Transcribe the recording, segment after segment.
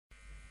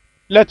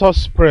Let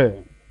us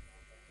pray.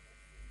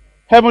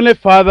 Heavenly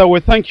Father, we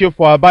thank you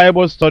for our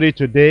Bible study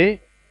today.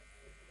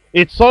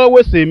 It's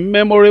always a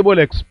memorable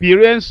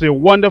experience, a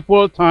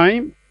wonderful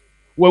time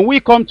when we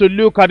come to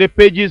look at the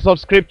pages of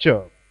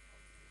Scripture.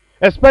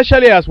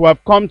 Especially as we have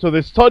come to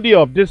the study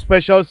of this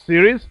special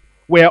series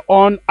we are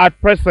on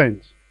at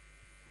present.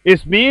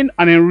 It's been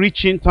an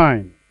enriching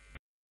time.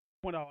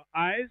 With our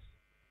eyes,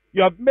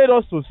 you have made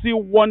us to see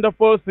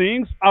wonderful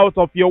things out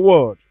of your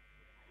word.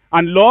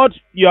 And Lord,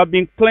 you have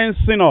been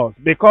cleansing us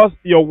because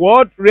your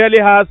word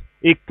really has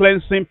a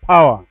cleansing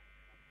power.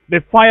 The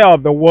fire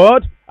of the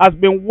word has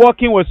been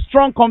working with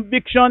strong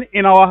conviction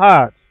in our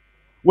hearts.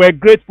 We're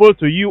grateful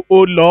to you,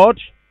 O Lord.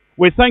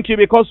 We thank you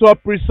because you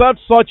have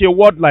preserved such a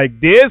word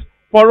like this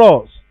for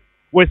us.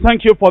 We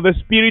thank you for the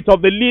Spirit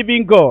of the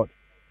living God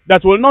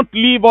that will not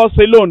leave us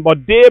alone,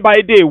 but day by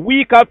day,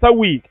 week after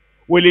week,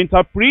 will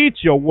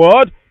interpret your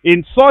word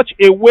in such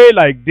a way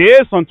like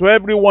this unto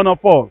every one of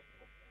us.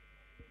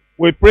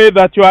 We pray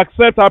that you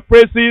accept our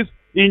praises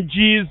in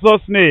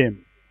Jesus'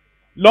 name.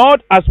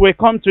 Lord, as we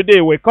come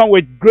today, we come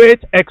with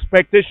great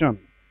expectation,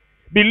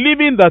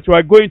 believing that you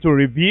are going to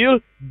reveal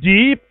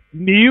deep,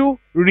 new,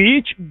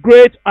 rich,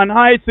 great, and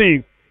high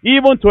things,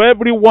 even to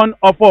every one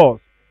of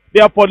us.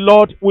 Therefore,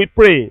 Lord, we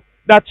pray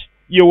that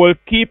you will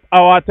keep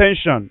our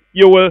attention.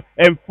 You will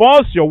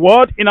enforce your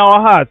word in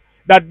our hearts,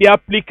 that the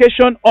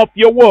application of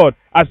your word,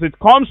 as it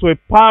comes with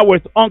power,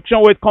 with unction,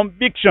 with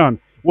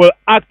conviction, will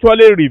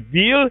actually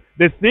reveal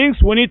the things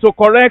we need to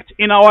correct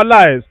in our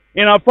lives,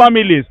 in our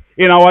families,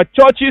 in our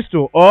churches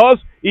to us,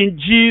 in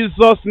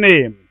Jesus'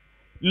 name.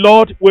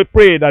 Lord, we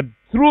pray that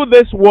through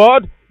this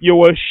word, you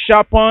will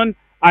sharpen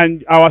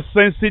our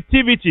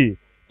sensitivity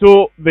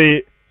to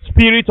the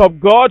Spirit of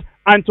God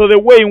and to the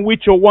way in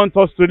which you want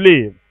us to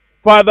live.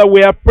 Father,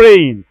 we are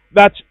praying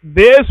that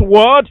this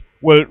word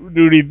will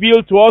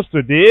reveal to us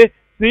today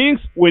things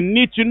we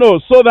need to know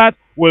so that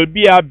we'll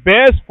be our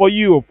best for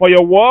you, for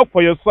your work,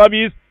 for your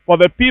service, for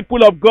the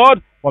people of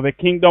God, for the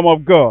kingdom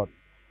of God.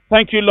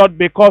 Thank you, Lord,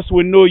 because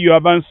we know you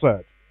have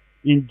answered.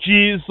 In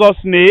Jesus'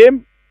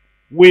 name,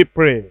 we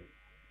pray.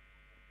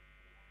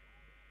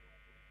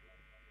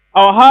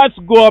 Our hearts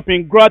go up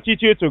in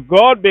gratitude to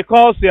God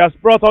because he has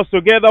brought us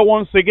together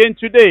once again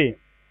today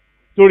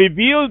to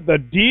reveal the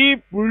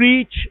deep,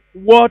 rich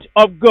word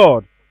of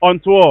God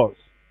unto us.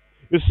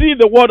 You see,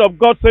 the word of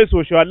God says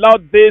we should allow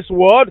this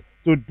word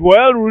to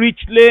dwell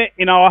richly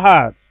in our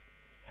hearts.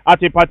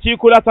 At a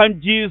particular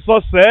time,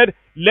 Jesus said,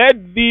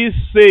 let these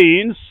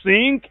sayings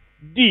sink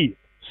deep,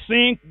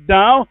 sink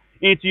down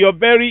into your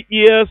very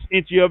ears,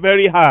 into your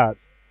very heart.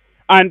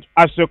 And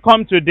as you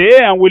come today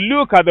and we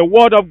look at the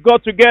word of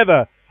God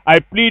together, I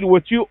plead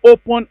with you,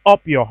 open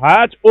up your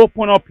heart,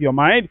 open up your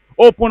mind,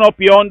 open up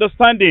your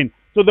understanding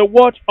to the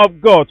word of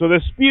God, to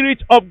the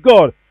Spirit of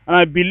God. And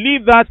I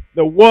believe that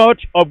the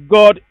word of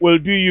God will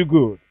do you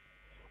good.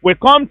 We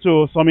come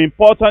to some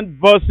important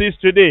verses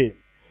today.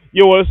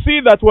 You will see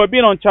that we've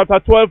been on chapter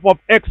 12 of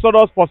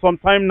Exodus for some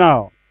time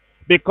now.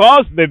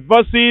 Because the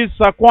verses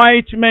are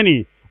quite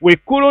many, we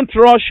couldn't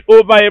rush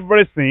over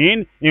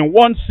everything in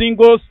one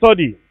single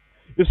study.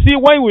 You see,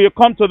 when we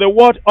come to the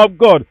word of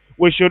God,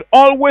 we should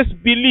always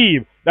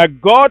believe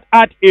that God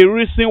had a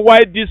reason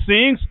why these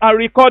things are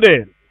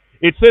recorded.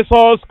 It says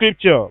all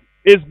scripture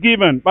is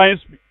given by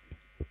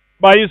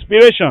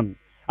inspiration,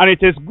 and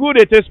it is good,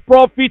 it is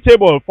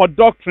profitable for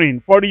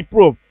doctrine, for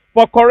reproof,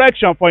 for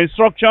correction, for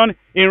instruction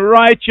in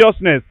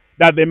righteousness,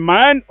 that the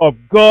man of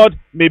God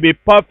may be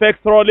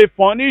perfect, thoroughly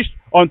furnished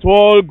unto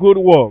all good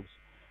works.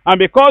 And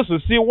because you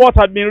see what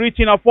had been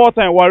written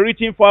aforetime were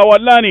written for our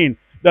learning,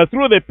 that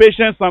through the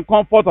patience and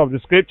comfort of the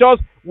scriptures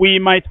we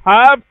might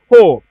have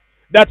hope.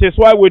 That is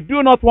why we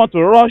do not want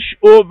to rush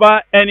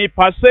over any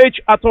passage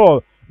at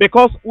all,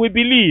 because we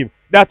believe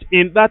that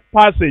in that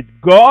passage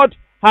God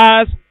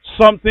has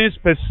something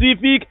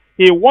specific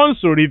he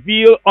wants to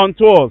reveal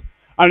unto us.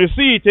 And you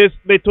see, it is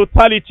the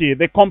totality,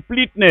 the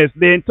completeness,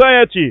 the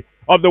entirety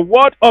of the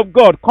word of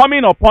God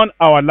coming upon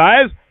our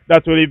lives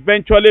that will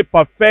eventually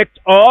perfect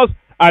us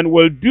and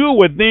will do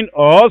within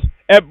us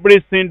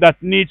everything that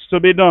needs to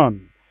be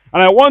done.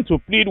 And I want to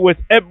plead with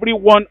every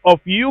one of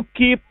you,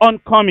 keep on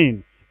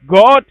coming.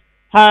 God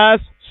has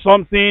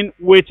something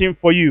waiting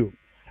for you.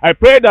 I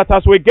pray that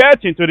as we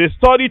get into the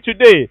study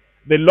today,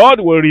 the Lord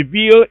will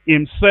reveal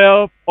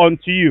himself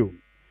unto you.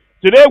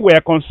 Today we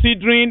are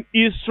considering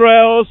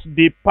Israel's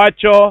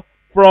departure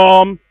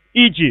from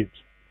Egypt.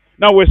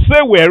 Now we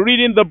say we are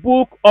reading the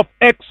book of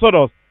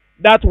Exodus.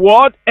 That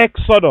word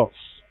Exodus,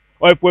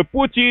 or if we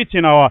put it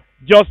in our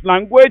just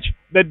language,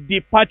 the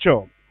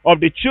departure of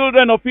the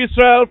children of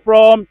Israel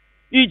from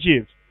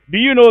Egypt. Do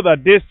you know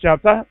that this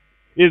chapter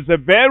is the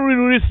very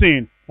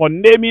reason for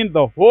naming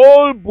the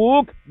whole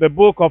book the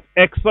book of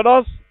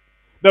Exodus?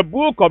 The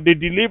book of the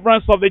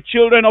deliverance of the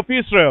children of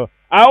Israel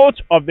out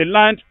of the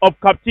land of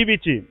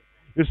captivity.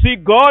 You see,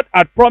 God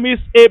had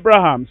promised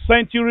Abraham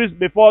centuries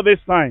before this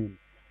time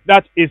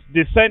that his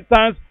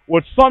descendants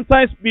would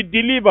sometimes be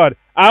delivered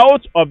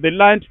out of the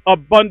land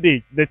of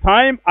bondage. The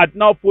time had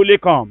now fully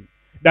come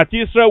that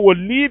Israel would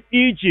leave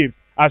Egypt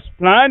as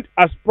planned,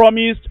 as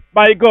promised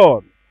by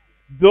God.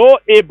 Though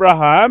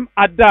Abraham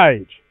had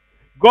died,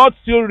 God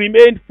still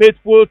remained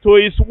faithful to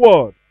his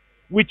word,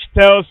 which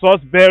tells us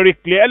very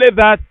clearly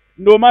that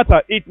no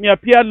matter it may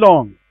appear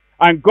long,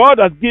 and God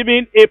has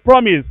given a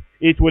promise,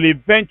 it will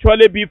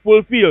eventually be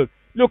fulfilled.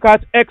 Look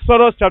at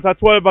Exodus chapter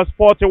 12 verse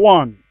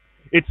 41.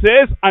 It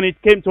says, "And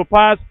it came to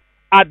pass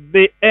at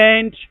the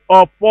end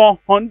of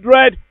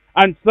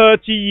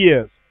 430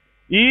 years,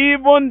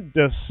 even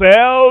the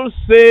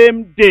same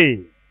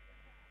day,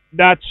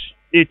 that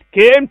it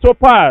came to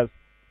pass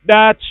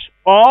that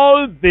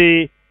all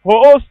the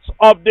hosts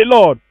of the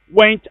Lord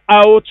went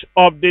out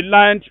of the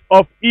land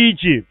of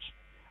Egypt."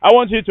 I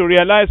want you to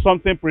realize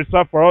something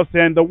preserved for us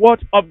here in the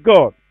Word of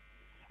God.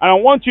 And I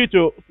want you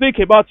to think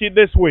about it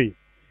this way.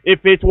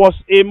 If it was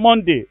a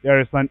Monday, there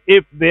is an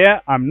if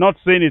there. I'm not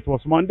saying it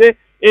was Monday.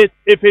 If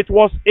it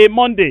was a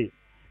Monday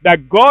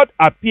that God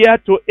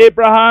appeared to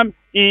Abraham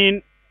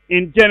in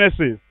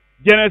Genesis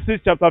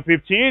chapter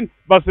 15,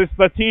 verses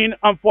 13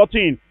 and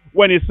 14,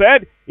 when he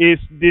said, his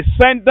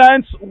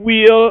descendants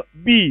will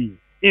be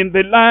in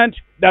the land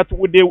that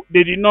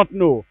they did not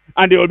know,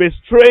 and there will be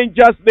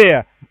strangers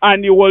there,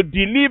 and he will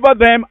deliver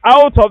them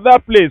out of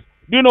that place.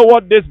 Do you know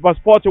what this verse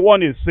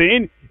 41 is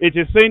saying? It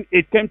is saying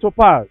it came to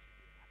pass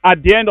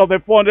at the end of the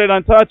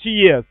 430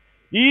 years,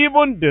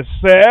 even the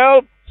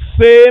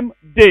same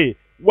day,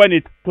 when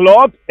it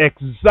clocked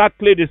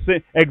exactly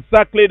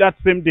that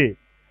same day,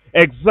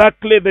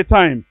 exactly the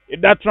time,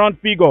 that round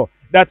figure,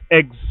 that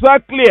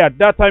exactly at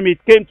that time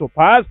it came to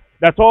pass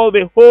that all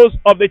the hosts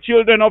of the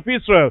children of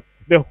Israel,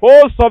 the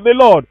hosts of the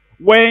Lord,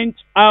 went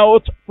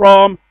out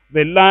from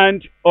the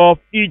land of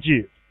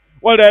Egypt.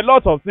 Well, there are a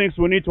lot of things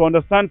we need to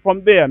understand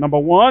from there. Number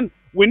one,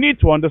 we need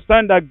to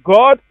understand that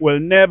God will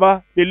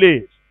never be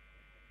late.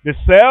 The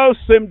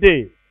same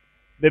day,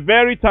 the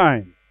very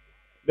time,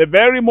 the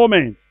very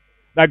moment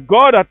that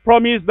God had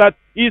promised that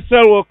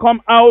Israel will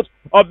come out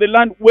of the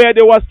land where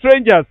they were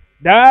strangers,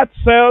 that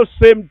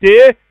same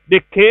day they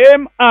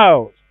came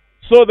out.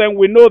 So then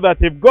we know that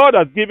if God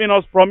has given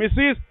us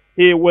promises,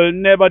 he will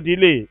never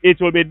delay. It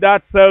will be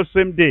that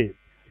same day.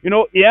 You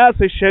know, he has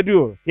a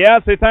schedule, he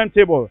has a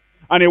timetable,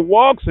 and he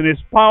works in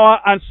his power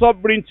and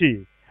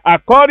sovereignty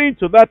according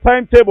to that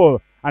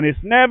timetable, and it's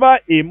never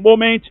a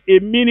moment, a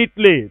minute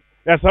late.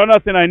 That's another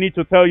thing I need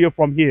to tell you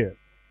from here.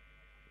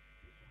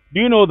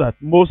 Do you know that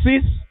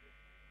Moses,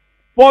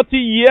 40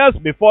 years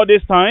before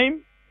this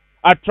time,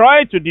 had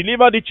tried to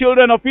deliver the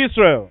children of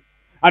Israel,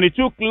 and he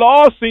took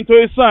loss into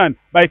his hand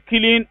by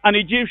killing an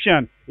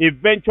Egyptian.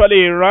 Eventually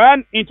he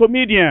ran into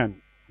Midian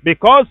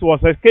because he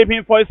was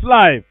escaping for his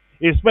life.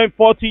 He spent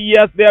 40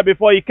 years there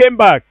before he came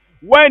back.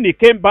 When he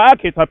came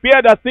back, it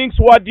appeared that things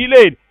were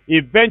delayed.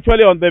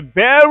 Eventually, on the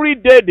very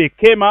day they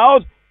came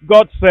out,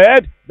 God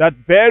said, that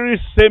very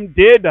same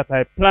day that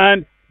I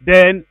planned,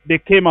 then they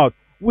came out.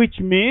 Which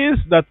means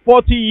that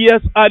 40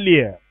 years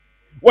earlier,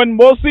 when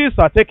Moses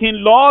had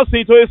taken loss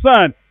into his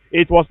hand,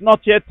 it was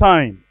not yet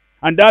time.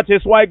 And that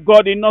is why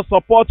God did not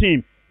support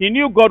him. He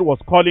knew God was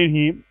calling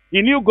him.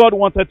 He knew God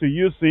wanted to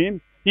use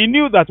him. He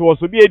knew that he was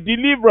to be a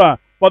deliverer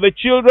for the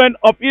children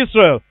of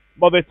Israel.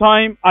 But the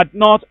time had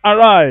not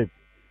arrived.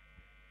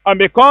 And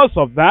because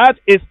of that,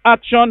 his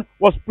action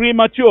was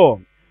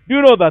premature. Do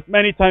you know that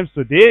many times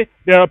today,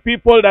 there are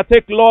people that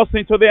take loss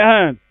into their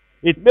hands?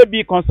 It may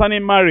be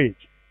concerning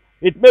marriage.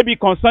 It may be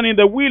concerning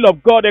the will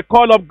of God, the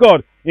call of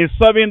God in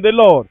serving the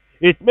Lord.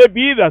 It may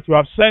be that you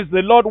have sensed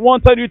the Lord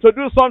wanted you to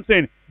do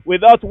something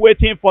without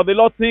waiting for the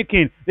Lord,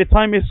 thinking, the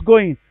time is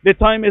going, the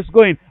time is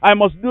going, I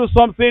must do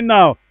something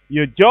now.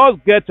 You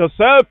just get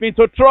yourself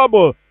into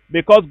trouble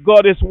because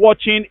God is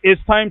watching his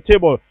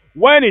timetable.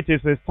 When it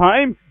is his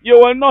time, you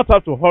will not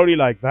have to hurry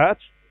like that.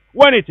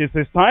 When it is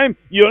his time,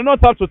 you will not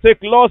have to take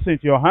loss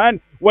into your hand.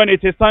 When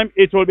it is time,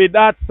 it will be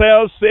that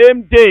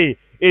same day.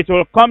 It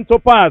will come to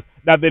pass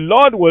that the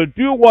Lord will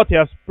do what he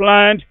has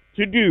planned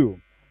to do.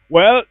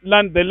 Well,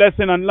 learn the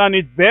lesson and learn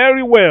it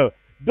very well.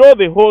 Though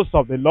the host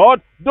of the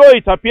Lord, though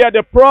it appeared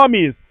the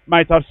promise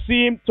might have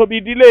seemed to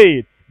be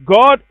delayed,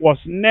 God was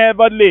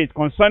never late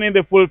concerning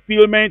the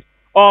fulfillment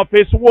of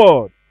his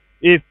word.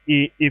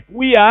 If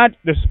we had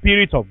the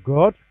Spirit of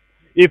God,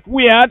 if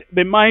we had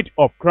the might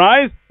of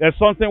Christ, there's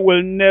something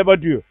we'll never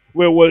do.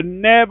 We will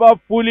never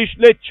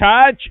foolishly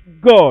charge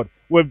God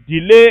with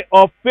delay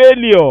or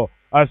failure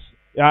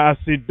as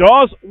he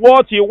does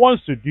what he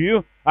wants to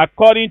do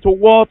according to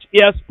what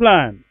he has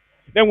planned.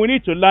 Then we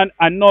need to learn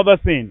another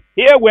thing.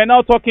 Here we're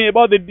now talking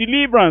about the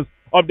deliverance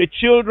of the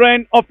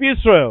children of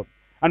Israel.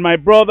 And my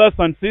brothers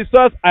and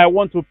sisters, I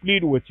want to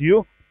plead with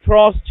you,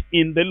 trust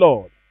in the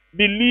Lord.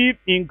 Believe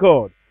in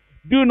God.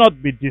 Do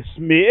not be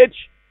dismayed.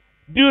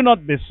 Do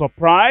not be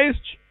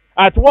surprised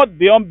at what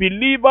the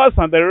unbelievers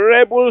and the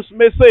rebels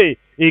may say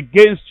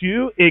against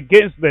you,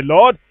 against the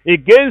Lord,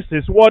 against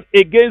his word,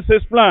 against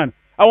his plan.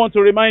 I want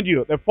to remind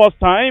you, the first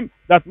time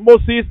that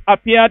Moses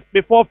appeared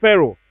before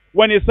Pharaoh,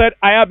 when he said,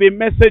 I have a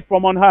message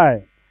from on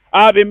high.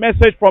 I have a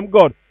message from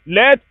God.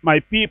 Let my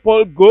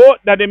people go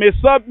that they may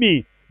serve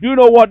me. Do you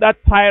know what that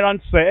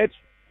tyrant said?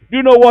 Do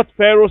you know what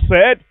Pharaoh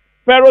said?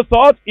 Pharaoh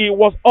thought he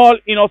was all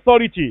in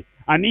authority,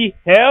 and he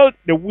held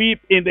the whip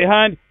in the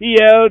hand. He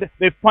held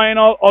the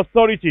final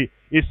authority.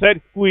 He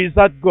said, who is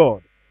that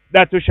God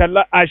that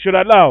I should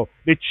allow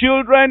the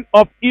children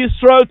of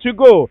Israel to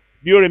go?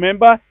 Do you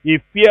remember? He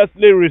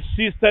fiercely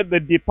resisted the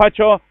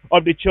departure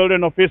of the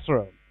children of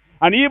Israel.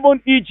 And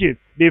even Egypt,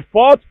 they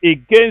fought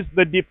against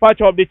the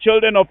departure of the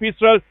children of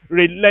Israel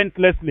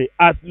relentlessly,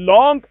 as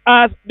long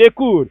as they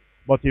could.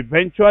 But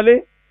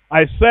eventually,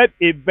 I said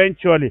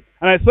eventually,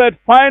 and I said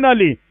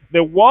finally,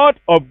 the word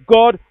of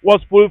God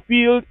was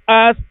fulfilled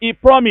as he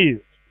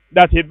promised.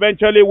 That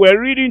eventually we're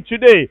reading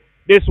today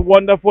this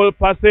wonderful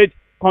passage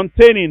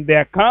containing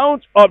the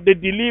account of the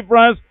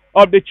deliverance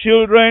of the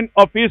children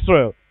of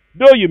Israel.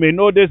 Though you may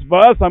know this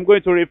verse, I'm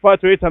going to refer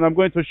to it and I'm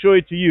going to show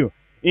it to you.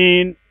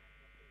 In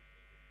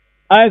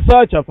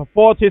Isaiah chapter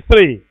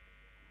 43.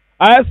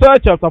 Isaiah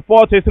chapter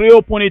 43,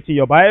 open it in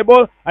your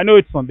Bible. I know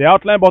it's on the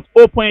outline, but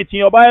open it in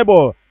your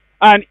Bible.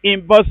 And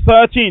in verse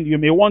 13, you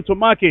may want to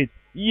mark it.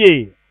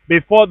 Yea,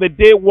 before the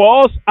day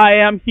was, I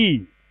am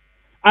he.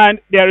 And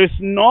there is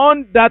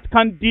none that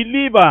can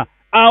deliver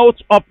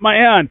out of my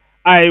hand.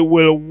 I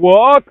will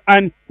walk,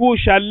 and who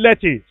shall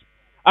let it?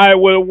 I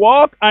will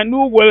walk, and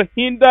who will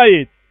hinder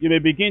it? You may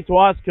begin to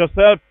ask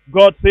yourself,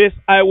 God says,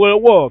 I will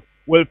walk.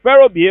 Will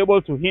Pharaoh be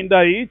able to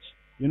hinder it?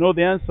 You know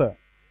the answer.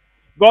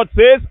 God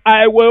says,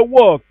 I will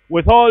walk.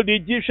 With all the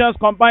Egyptians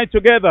combined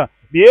together,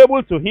 be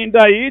able to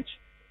hinder it?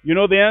 You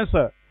know the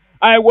answer.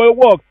 I will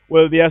walk.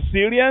 Will the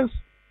Assyrians,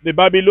 the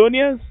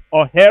Babylonians,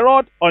 or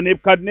Herod, or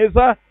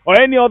Nebuchadnezzar, or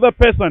any other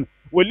person,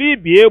 will he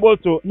be able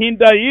to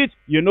hinder it?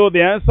 You know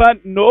the answer.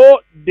 No,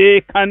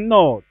 they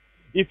cannot.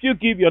 If you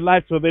give your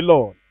life to the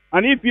Lord,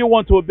 and if you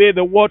want to obey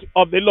the word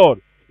of the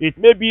Lord, it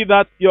may be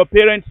that your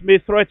parents may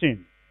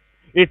threaten.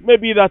 It may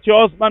be that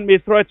your husband may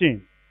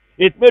threaten.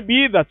 It may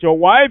be that your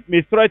wife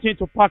may threaten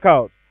to pack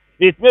out.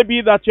 It may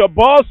be that your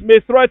boss may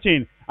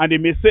threaten, and they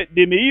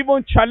may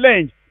even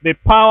challenge the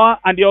power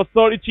and the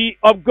authority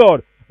of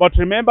God. But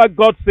remember,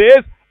 God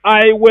says,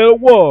 I will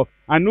walk,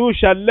 and who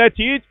shall let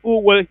it? Who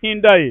will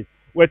hinder it?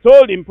 We're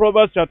told in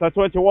Proverbs chapter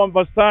 21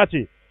 verse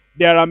 30,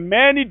 there are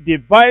many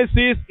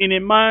devices in a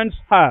man's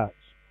heart.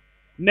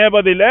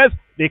 Nevertheless,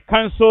 the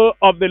counsel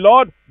of the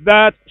Lord,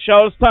 that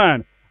shall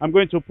stand. I'm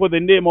going to put the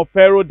name of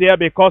Pharaoh there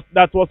because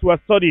that's what we're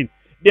studying.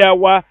 There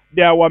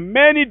were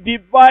many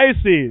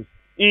devices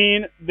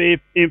in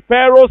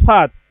Pharaoh's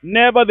heart.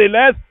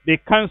 Nevertheless, the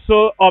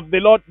counsel of the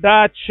Lord,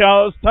 that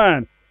shall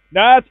stand.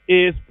 That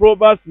is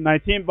Proverbs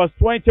 19 verse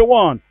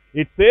 21.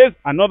 It says,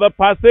 another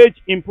passage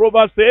in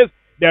Proverbs says,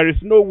 there is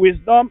no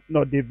wisdom,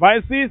 nor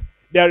devices,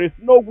 there is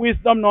no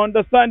wisdom, nor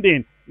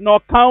understanding, nor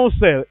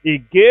counsel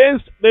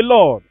against the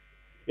Lord.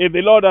 If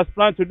the Lord has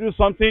planned to do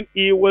something,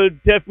 he will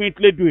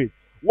definitely do it.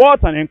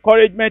 What an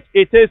encouragement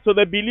it is to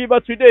the believer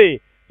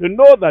today to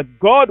know that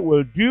God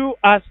will do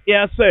as he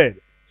has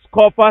said.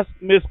 Scoffers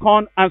may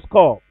scorn and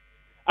scoff,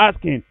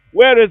 asking,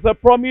 where is the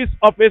promise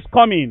of his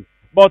coming?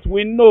 But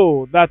we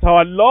know that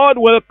our Lord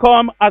will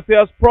come as he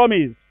has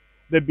promised.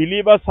 The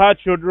believer's heart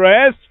should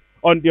rest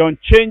on the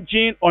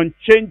unchanging,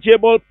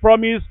 unchangeable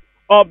promise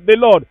of the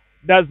Lord.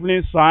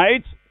 Dazzling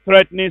sights,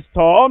 threatening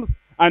storms,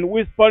 and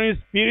whispering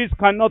spirits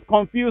cannot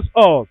confuse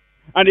us,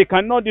 and they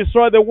cannot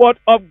destroy the word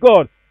of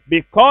God,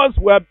 because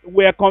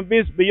we are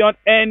convinced beyond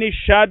any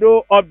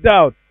shadow of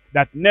doubt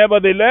that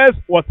nevertheless,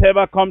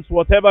 whatever comes,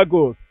 whatever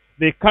goes,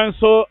 the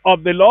counsel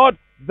of the Lord,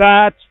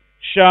 that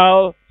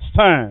shall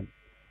stand.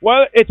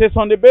 Well, it is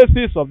on the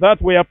basis of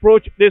that we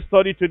approach this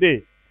study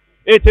today.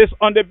 It is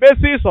on the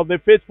basis of the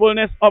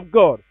faithfulness of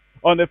God,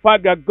 on the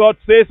fact that God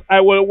says,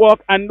 I will walk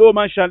and no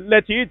man shall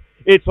let it.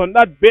 It's on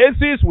that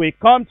basis we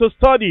come to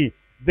study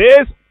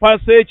this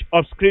passage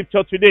of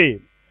Scripture today.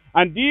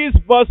 And these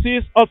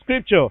verses of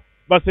Scripture,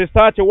 verses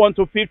 31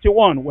 to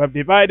 51, we have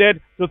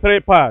divided to three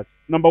parts.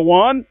 Number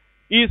one,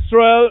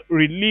 Israel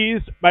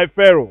released by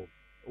Pharaoh.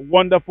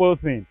 Wonderful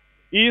thing.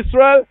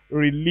 Israel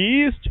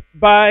released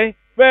by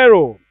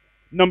Pharaoh.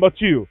 Number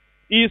two,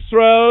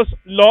 Israel's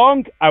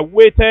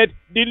long-awaited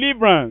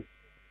deliverance.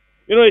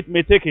 You know, it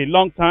may take a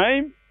long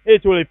time.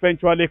 It will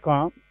eventually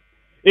come.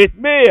 It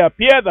may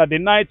appear that the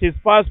night is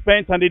fast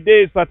spent and the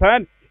day is at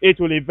hand. It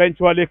will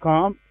eventually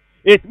come.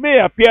 It may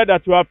appear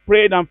that you have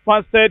prayed and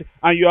fasted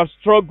and you have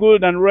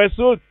struggled and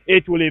wrestled.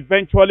 It will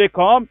eventually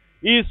come.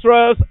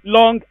 Israel's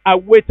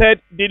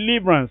long-awaited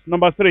deliverance.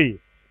 Number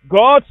three,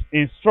 God's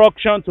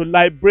instruction to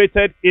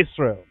liberated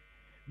Israel.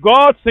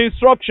 God's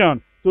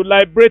instruction to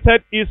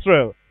liberated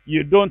Israel.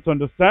 You don't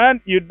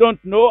understand. You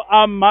don't know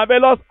how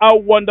marvelous, how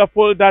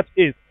wonderful that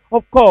is.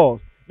 Of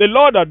course, the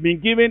Lord had been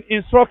giving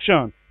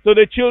instruction to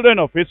the children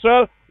of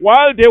Israel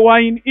while they were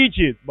in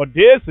Egypt. But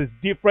this is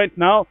different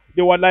now.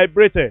 They were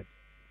liberated.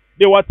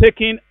 They were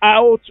taken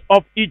out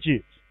of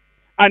Egypt.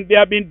 And they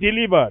have been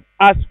delivered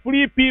as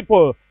free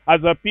people,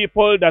 as a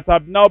people that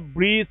have now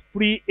breathed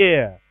free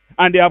air.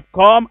 And they have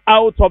come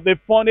out of the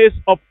furnace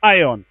of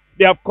iron.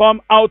 They have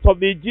come out of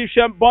the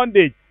Egyptian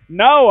bondage.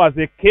 Now as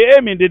they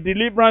came in the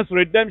deliverance,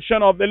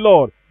 redemption of the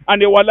Lord,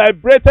 and they were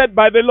liberated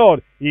by the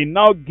Lord, he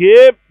now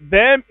gave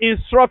them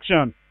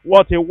instruction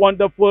What a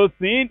wonderful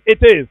thing it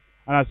is.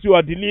 And as you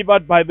are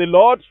delivered by the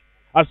Lord,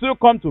 as you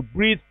come to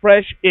breathe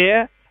fresh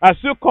air, as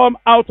you come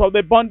out of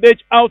the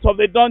bondage, out of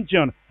the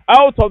dungeon,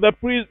 out of the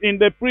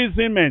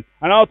imprisonment,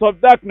 and out of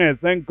darkness,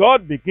 then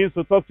God begins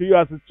to talk to you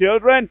as his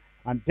children,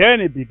 and then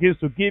he begins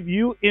to give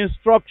you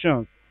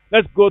instructions.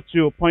 Let's go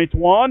to point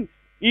 1.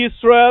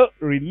 Israel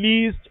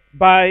released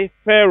by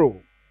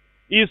Pharaoh.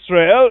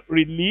 Israel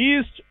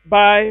released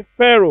by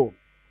Pharaoh.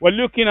 We're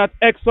looking at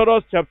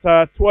Exodus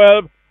chapter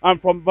 12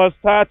 and from verse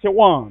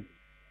 31.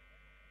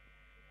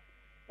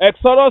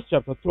 Exodus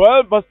chapter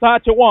 12 verse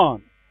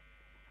 31.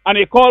 And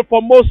he called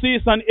for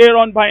Moses and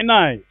Aaron by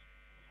night,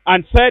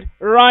 and said,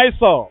 Rise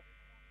up,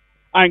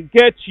 and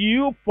get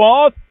you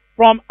forth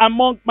from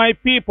among my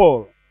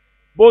people,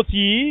 both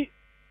ye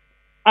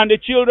and the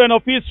children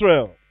of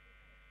Israel,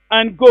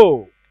 and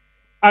go,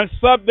 and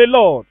serve the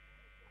Lord,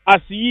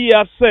 as ye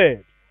have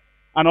said.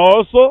 And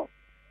also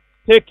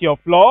take your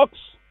flocks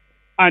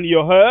and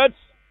your herds,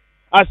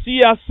 as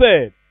ye have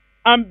said,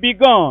 and be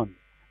gone,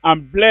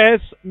 and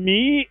bless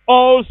me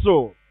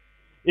also.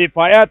 If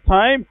I had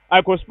time,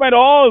 I could spend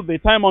all the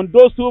time on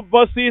those 2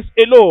 verses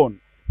alone.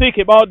 Think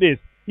about this.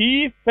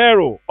 He,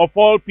 Pharaoh, of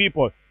all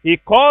people, he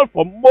called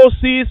for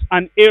Moses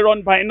and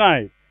Aaron by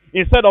night,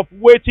 instead of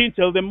waiting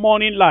till the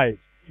morning light,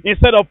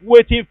 instead of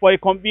waiting for a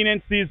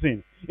convenient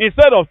season,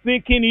 instead of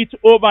thinking it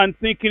over and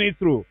thinking it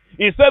through,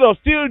 instead of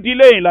still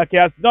delaying like he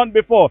has done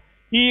before.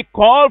 He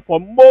called for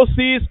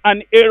Moses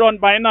and Aaron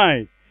by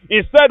night,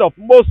 instead of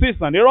Moses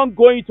and Aaron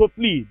going to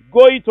plead,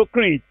 going to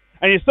cringe,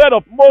 and instead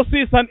of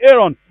Moses and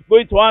Aaron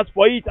going to ask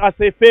for it as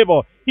a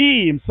favor,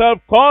 he himself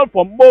called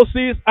for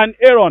Moses and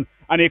Aaron,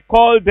 and he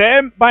called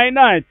them by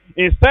night,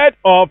 instead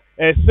of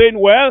saying,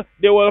 well,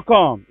 they will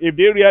come. If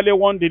they really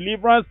want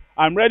deliverance,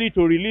 I'm ready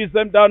to release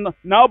them down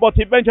now, but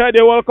eventually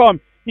they will come.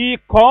 He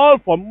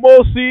called for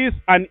Moses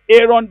and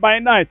Aaron by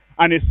night,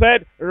 and he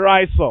said,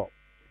 rise up.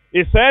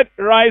 He said,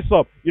 rise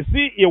up. You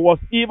see, he was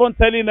even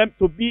telling them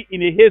to be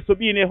in a haste, to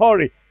be in a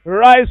hurry.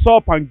 Rise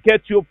up and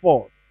get you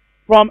forth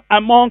from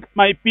among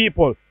my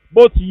people,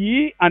 both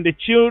ye and the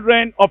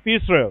children of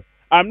Israel.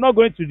 I'm not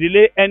going to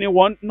delay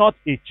anyone, not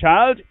a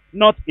child,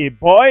 not a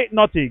boy,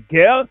 not a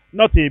girl,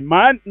 not a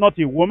man, not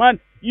a woman.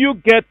 You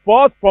get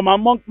forth from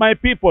among my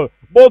people,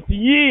 both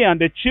ye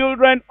and the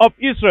children of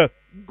Israel.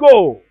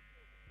 Go.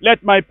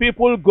 Let my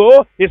people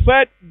go. He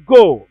said,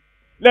 go.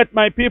 Let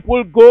my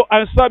people go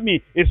and serve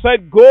me. He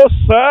said, go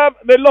serve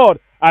the Lord,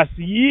 as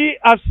ye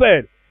have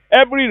said.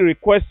 Every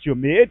request you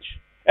made,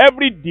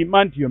 every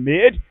demand you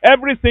made,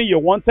 everything you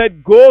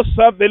wanted, go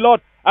serve the Lord,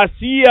 as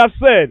ye have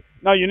said.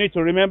 Now you need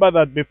to remember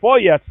that before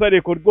he had said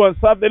he could go and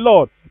serve the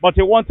Lord, but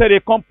he wanted a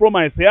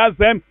compromise. He asked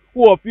them,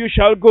 who of you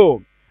shall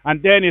go?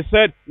 And then he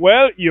said,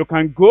 well, you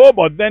can go,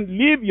 but then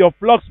leave your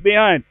flocks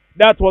behind.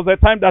 That was the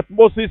time that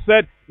Moses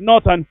said,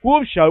 not an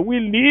hoof shall we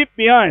leave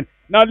behind.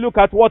 Now look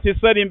at what he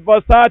said in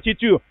verse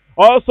 32.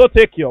 Also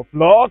take your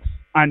flocks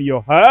and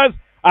your herds,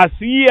 as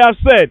ye have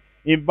said.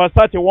 In verse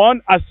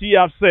 31, as ye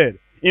have said.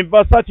 In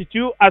verse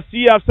 32, as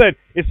ye have said.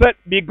 He said,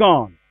 be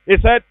gone. He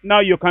said,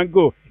 now you can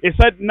go. He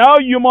said, now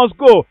you must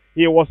go.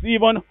 He was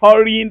even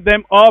hurrying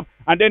them up.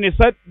 And then he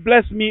said,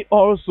 bless me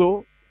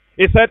also.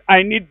 He said,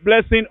 I need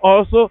blessing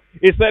also.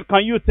 He said,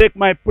 can you take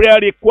my prayer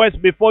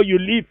request before you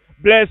leave?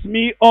 Bless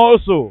me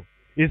also.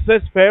 He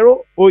says,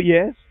 Pharaoh, oh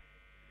yes.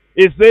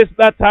 Is this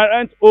that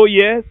tyrant? Oh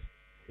yes.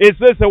 Is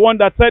this the one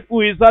that said,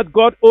 who is that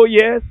God? Oh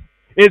yes.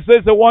 Is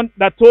this the one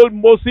that told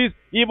Moses,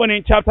 even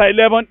in chapter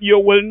 11, you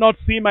will not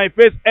see my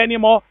face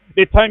anymore?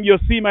 The time you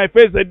see my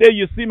face, the day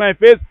you see my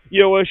face,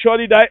 you will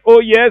surely die. Oh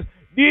yes.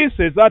 This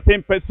is that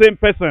same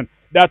person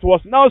that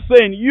was now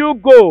saying, you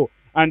go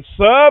and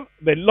serve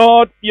the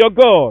Lord your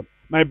God.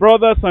 My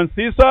brothers and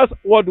sisters,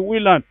 what do we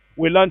learn?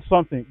 We learn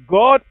something.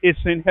 God is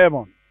in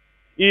heaven.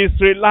 He is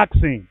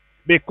relaxing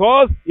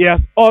because he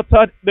has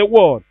uttered the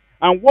word.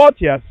 And what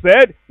he has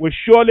said will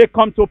surely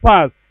come to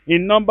pass.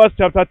 In Numbers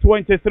chapter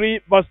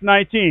 23 verse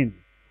 19.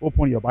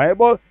 Open your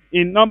Bible.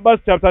 In Numbers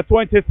chapter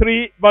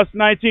 23 verse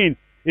 19.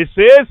 It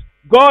says,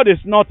 God is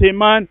not a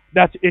man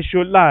that he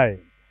should lie,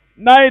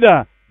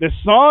 neither the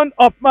Son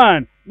of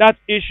Man that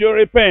he should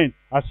repent.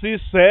 As he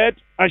said,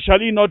 and shall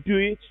he not do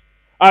it?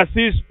 As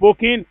he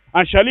spoken,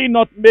 and shall he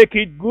not make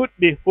it good?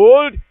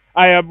 Behold,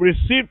 I have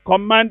received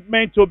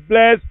commandment to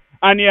bless,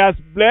 and he has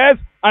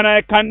blessed, and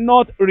I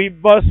cannot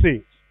reverse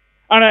it.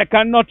 And I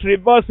cannot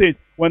reverse it.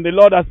 When the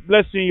Lord has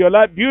blessed you in your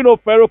life, do you know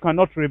Pharaoh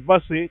cannot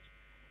reverse it?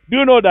 Do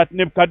you know that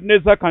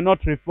Nebuchadnezzar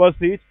cannot reverse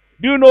it?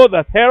 Do you know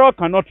that Herod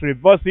cannot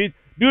reverse it?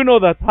 Do you know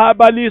that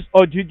herbalist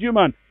or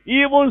jujuman,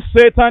 even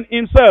Satan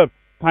himself,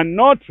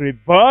 cannot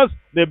reverse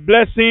the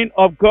blessing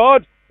of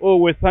God? Oh,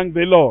 we thank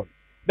the Lord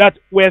that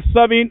we're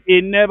serving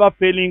a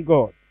never-failing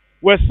God.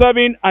 We're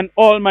serving an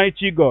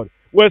almighty God.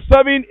 We're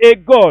serving a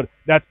God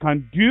that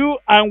can do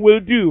and will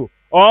do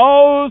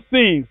all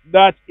things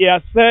that he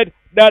has said,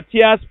 that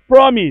he has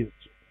promised.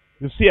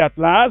 You see, at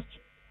last,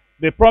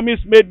 the promise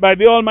made by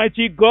the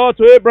Almighty God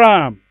to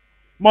Abraham,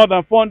 more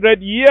than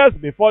 400 years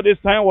before this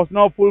time, was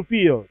now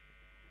fulfilled.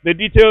 The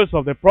details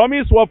of the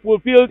promise were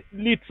fulfilled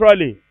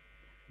literally.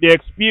 The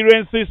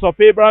experiences of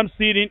Abraham's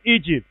seed in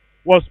Egypt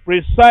was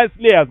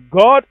precisely as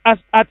God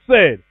had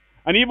said.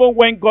 And even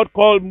when God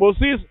called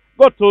Moses,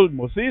 God told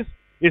Moses,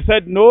 he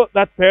said, no,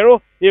 that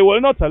Pharaoh, he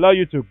will not allow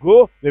you to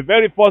go the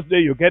very first day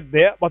you get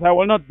there, but I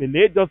will not be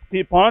late. Just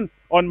keep on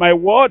my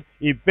word.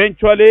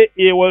 Eventually,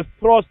 he will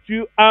thrust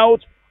you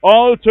out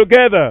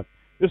altogether.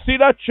 You see,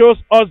 that shows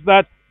us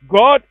that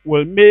God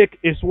will make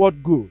his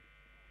word good.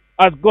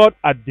 As God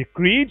had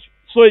decreed,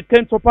 so it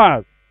came to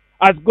pass.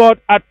 As God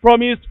had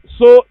promised,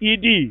 so he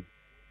did.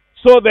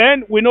 So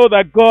then, we know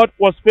that God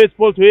was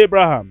faithful to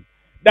Abraham.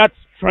 That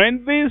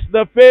strengthens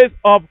the faith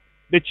of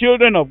the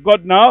children of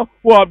God now,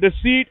 who have the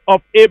seed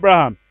of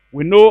Abraham.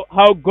 We know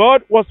how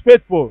God was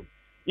faithful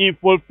in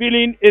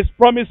fulfilling his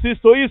promises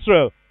to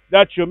Israel.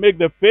 That should make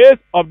the faith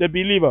of the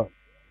believer,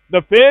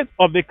 the faith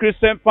of the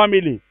Christian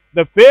family,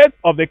 the faith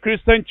of the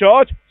Christian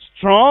church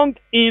strong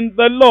in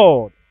the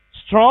Lord.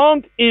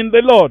 Strong in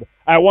the Lord.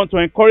 I want to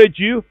encourage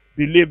you,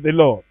 believe the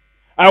Lord.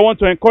 I want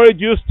to encourage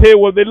you, stay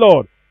with the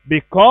Lord,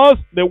 because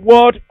the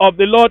word of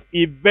the Lord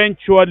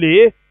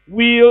eventually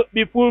will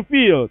be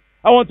fulfilled.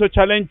 I want to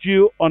challenge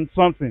you on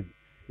something.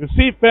 You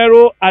see,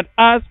 Pharaoh had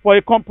asked for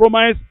a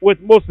compromise with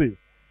Moses,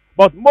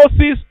 but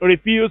Moses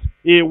refused.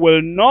 He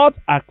will not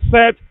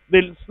accept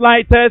the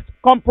slightest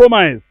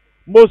compromise.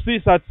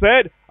 Moses had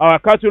said, our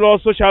cattle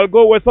also shall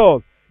go with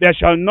us. There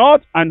shall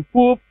not an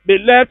hoof be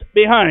left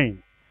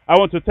behind. I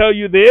want to tell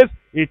you this,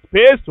 it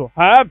pays to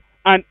have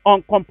an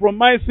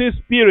uncompromising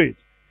spirit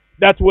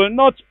that will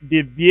not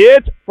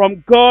deviate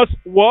from God's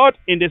word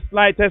in the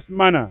slightest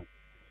manner.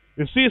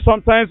 You see,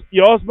 sometimes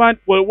your husband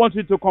will want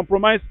you to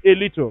compromise a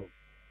little.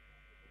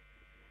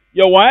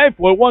 Your wife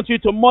will want you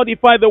to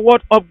modify the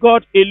word of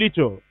God a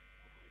little.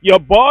 Your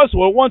boss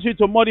will want you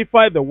to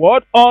modify the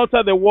word,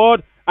 alter the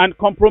word, and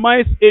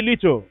compromise a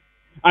little.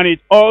 And it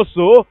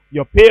also,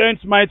 your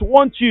parents might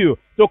want you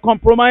to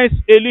compromise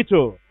a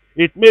little.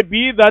 It may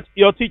be that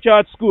your teacher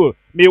at school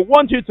may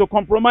want you to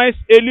compromise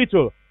a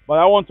little. But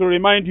I want to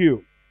remind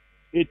you,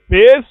 it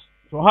pays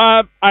to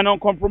have an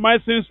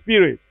uncompromising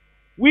spirit,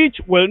 which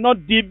will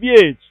not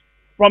deviate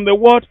from the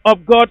word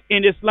of God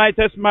in the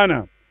slightest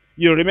manner.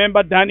 You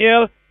remember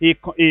Daniel, he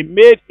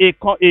made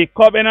a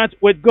covenant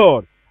with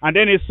God. And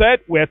then he said,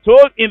 we're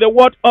told in the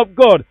word of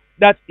God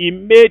that he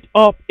made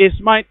up his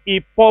mind,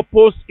 he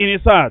purposed in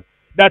his heart,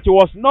 that he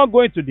was not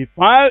going to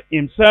defile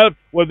himself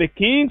with the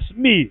king's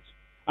meat.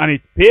 And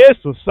it pays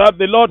to serve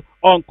the Lord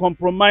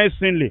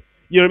uncompromisingly.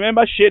 You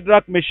remember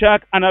Shadrach,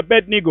 Meshach, and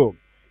Abednego.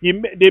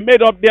 They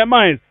made up their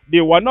minds. They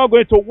were not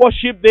going to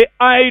worship the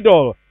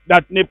idol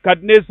that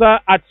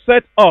Nebuchadnezzar had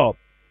set up.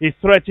 He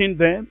threatened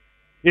them.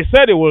 He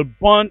said he will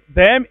burn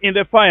them in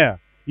the fire.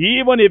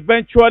 He even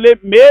eventually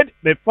made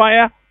the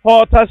fire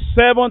hotter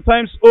 7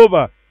 times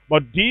over.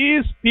 But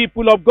these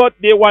people of God,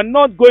 they were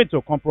not going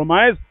to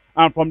compromise.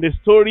 And from the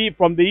story,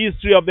 from the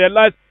history of their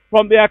lives,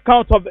 from the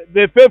account of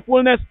the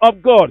faithfulness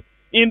of God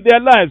in their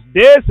lives,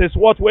 this is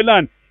what we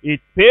learn.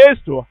 It pays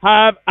to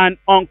have an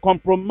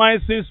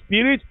uncompromising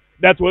spirit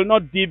that will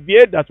not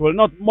deviate, that will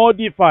not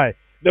modify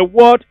the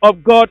word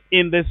of God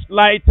in the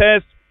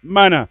slightest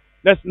manner.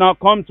 Let's now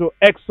come to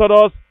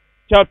Exodus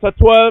chapter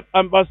 12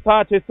 and verse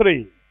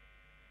 33.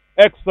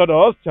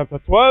 Exodus chapter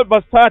 12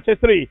 verse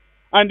 33.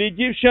 And the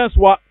Egyptians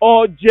were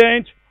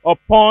urgent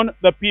upon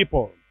the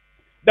people,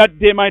 that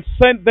they might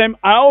send them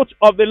out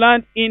of the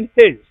land in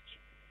haste.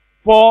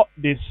 For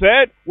they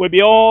said, we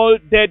be all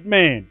dead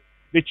men.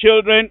 The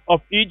children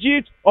of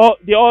Egypt,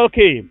 they all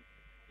came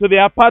to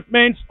the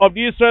apartments of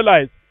the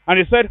Israelites. And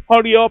they said,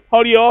 hurry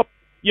up,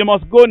 you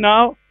must go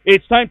now.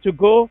 It's time to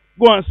go.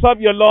 Go and serve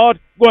your Lord.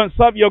 Go and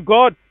serve your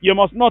God. You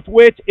must not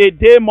wait a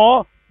day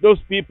more. Those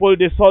people,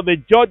 they saw the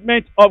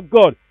judgment of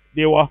God.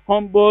 They were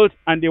humbled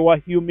and they were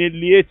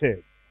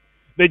humiliated.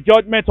 The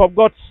judgment of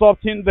God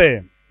softened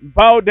them,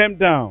 bowed them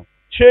down,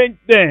 changed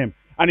them,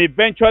 and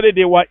eventually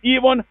they were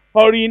even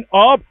hurrying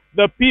up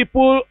the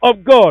people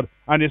of God.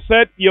 And he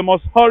said, you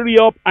must hurry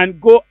up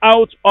and go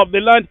out of the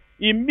land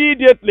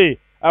immediately.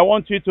 I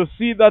want you to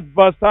see that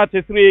verse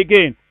 33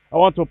 again. I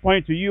want to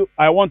point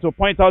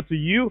out to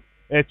you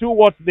 2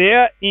 words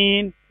there,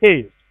 in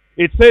haste.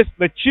 It says,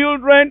 the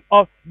children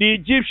of the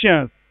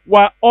Egyptians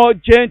were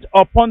urgent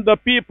upon the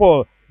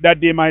people that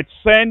they might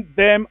send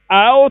them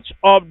out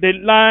of the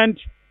land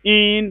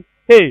in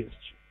haste.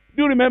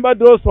 Do you remember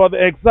those were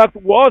the exact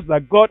words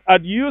that God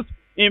had used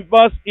in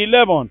verse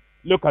 11?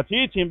 Look at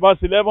it in verse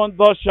 11.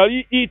 Thus shall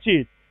ye eat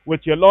it,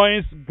 with your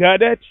loins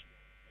girded,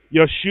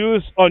 your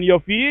shoes on your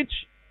feet,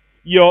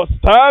 your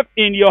staff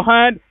in your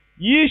hand.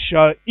 Ye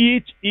shall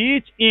eat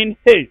it in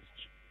haste.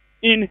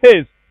 In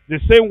haste. The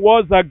same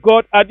words that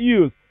God had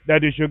used,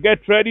 that they should get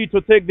ready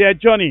to take their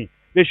journey.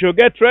 They should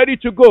get ready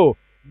to go.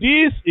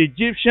 These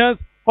Egyptians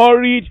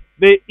hurried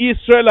the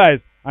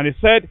Israelites, and he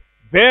said,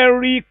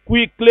 very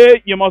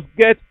quickly you must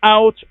get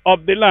out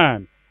of the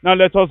land. Now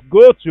let us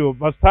go to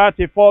verse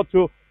 34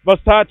 to verse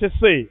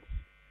 36.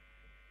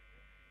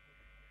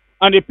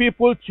 And the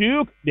people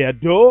took their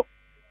dough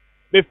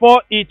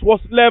before it was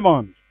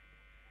leavened,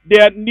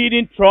 their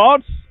kneading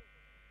troughs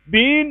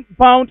being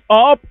bound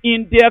up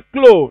in their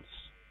clothes,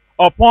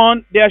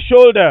 upon their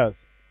shoulders.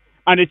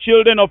 And the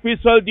children of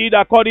Israel did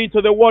according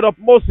to the word of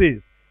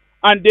Moses.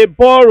 And they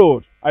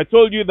borrowed. I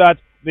told you that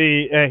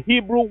the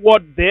Hebrew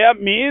word there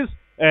means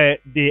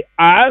they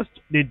asked,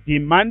 they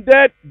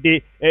demanded,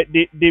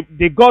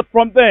 they got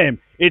from them.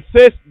 It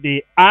says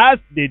they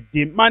asked, they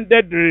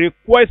demanded, they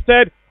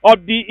requested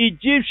of the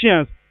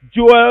Egyptians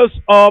jewels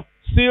of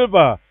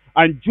silver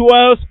and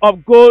jewels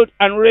of gold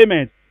and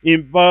raiment.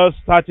 In verse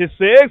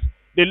 36,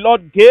 the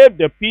Lord gave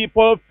the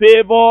people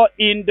favor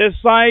in the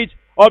sight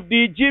of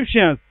the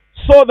Egyptians,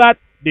 so that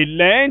they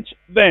lent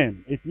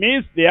them. It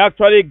means they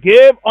actually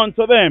gave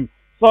unto them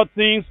such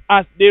things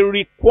as they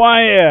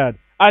required,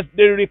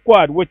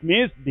 which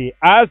means they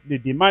asked, they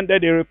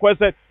demanded, they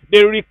requested,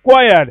 they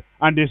required,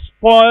 and they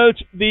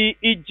spoiled the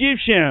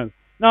Egyptians.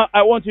 Now,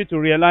 I want you to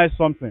realize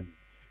something.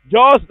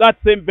 Just that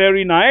same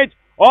very night,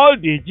 all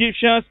the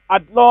Egyptians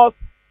had lost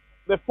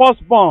the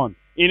firstborn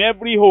in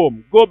every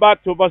home. Go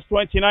back to verse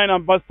 29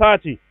 and verse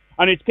 30.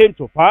 And it came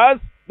to pass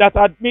that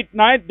at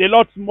midnight the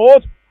Lord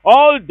smote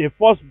all the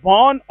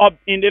firstborn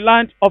in the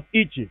land of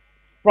Egypt,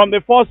 from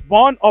the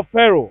firstborn of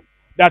Pharaoh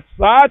that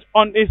sat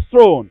on his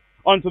throne,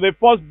 unto the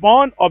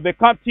firstborn of the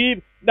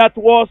captive that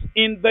was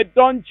in the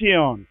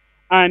dungeon,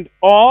 and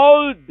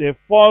all the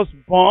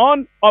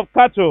firstborn of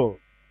cattle.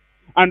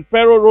 And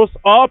Pharaoh rose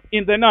up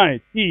in the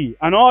night, he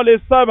and all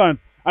his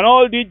servants, and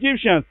all the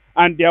Egyptians,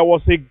 and there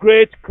was a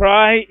great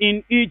cry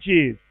in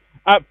Egypt,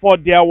 for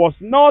there was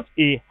not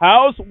a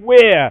house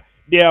where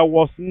there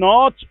was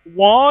not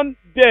one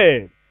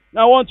dead.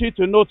 Now I want you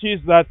to notice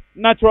that,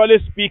 naturally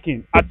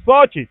speaking, at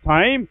such a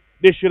time,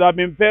 they should have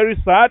been very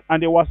sad,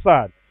 and they were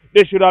sad.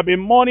 They should have been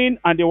mourning,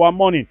 and they were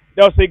mourning.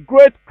 There was a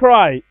great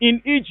cry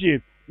in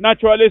Egypt.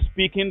 Naturally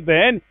speaking,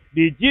 then,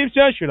 the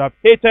Egyptians should have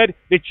hated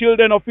the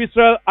children of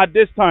Israel at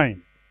this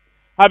time,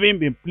 having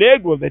been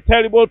plagued with the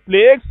terrible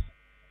plagues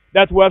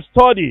that were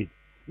studied.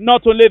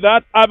 Not only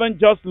that, having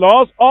just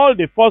lost all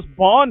the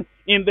firstborn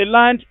in the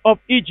land of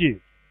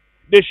Egypt,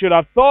 they should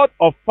have thought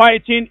of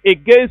fighting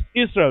against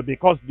Israel,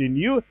 because they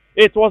knew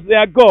it was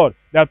their God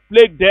that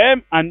plagued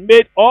them and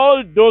made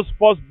all those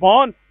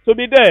firstborn to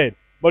be dead.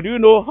 But do you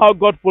know how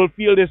God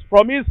fulfilled his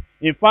promise?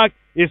 In fact,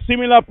 a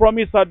similar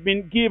promise had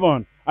been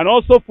given and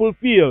also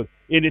fulfilled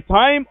in the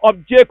time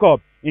of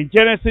Jacob. In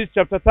Genesis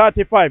chapter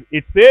 35,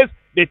 it says,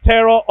 the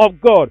terror of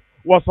God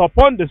was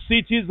upon the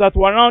cities that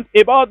were round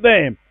about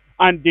them,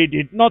 and they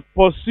did not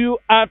pursue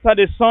after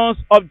the sons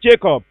of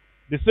Jacob.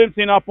 The same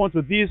thing happened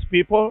to these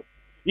people.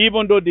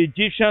 Even though the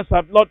Egyptians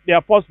have lost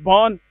their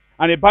firstborn,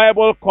 and the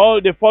Bible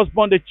called the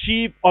firstborn the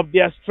chief of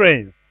their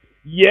strength,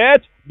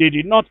 yet they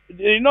did not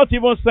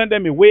even send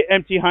them away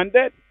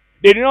empty-handed.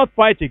 They did not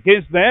fight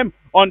against them.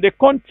 On the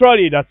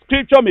contrary, that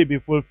scripture may be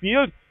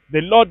fulfilled,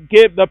 the Lord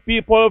gave the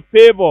people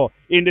favor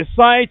in the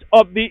sight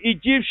of the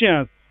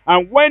Egyptians.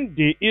 And when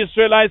the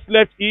Israelites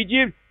left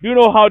Egypt, do you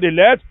know how they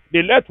left?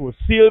 They left with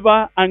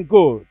silver and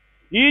gold.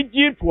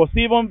 Egypt was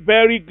even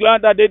very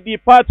glad that they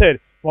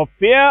departed, for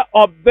fear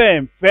of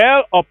them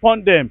fell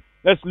upon them.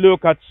 Let's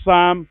look at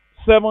Psalm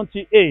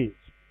 78.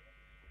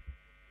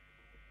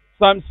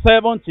 Psalm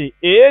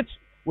 78,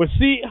 we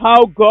see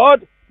how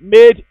God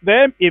made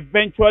them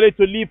eventually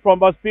to leave from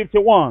verse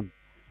 51.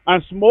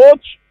 And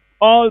smote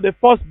all the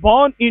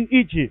firstborn in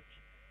Egypt,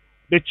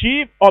 the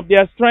chief of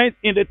their strength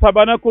in the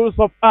tabernacles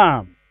of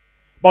arms,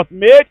 but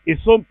made his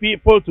own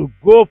people to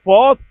go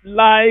forth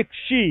like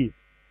sheep,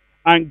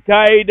 and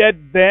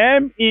guided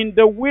them in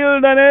the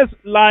wilderness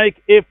like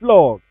a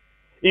flock.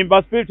 In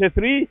verse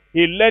 53,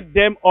 he led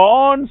them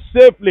on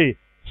safely,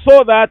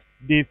 so that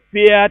they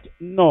feared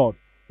not.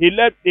 He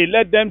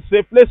led them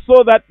safely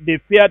so that they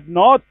feared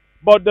not,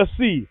 but the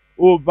sea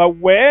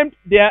overwhelmed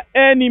their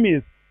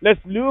enemies.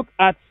 Let's look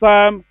at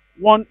Psalm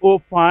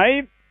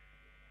 105.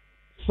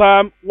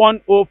 Psalm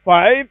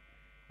 105.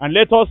 And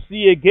let us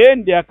see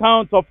again the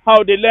account of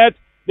how they left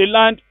the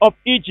land of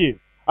Egypt.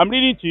 I'm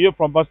reading to you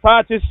from verse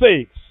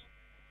 36.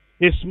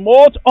 He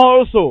smote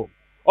also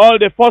all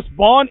the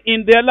firstborn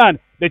in their land,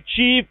 the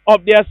chief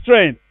of their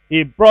strength.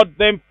 He brought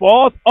them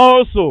forth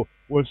also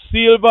with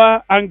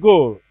silver and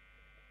gold.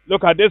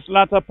 Look at this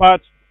latter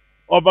part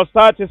of verse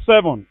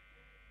 37.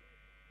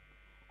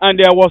 And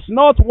there was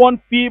not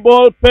one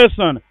feeble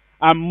person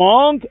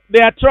among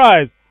their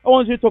tribes. I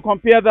want you to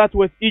compare that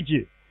with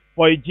Egypt.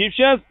 For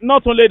Egyptians,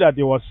 not only that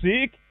they were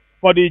sick,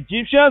 for the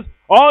Egyptians,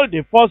 all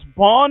the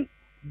firstborn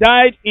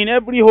died in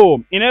every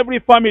home, in every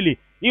family,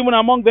 even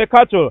among the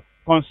cattle.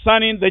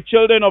 Concerning the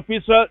children of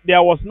Israel,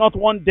 there was not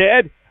one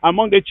dead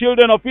among the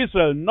children of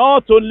Israel.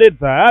 Not only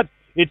that,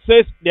 it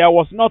says there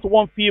was not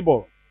one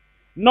feeble,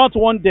 not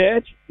one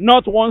dead,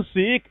 not one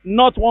sick,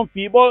 not one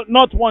feeble,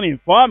 not one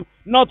infirm,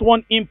 not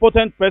one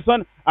impotent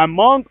person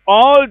among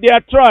all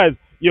their tribes.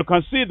 You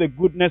can see the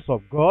goodness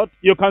of God.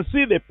 You can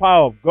see the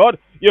power of God.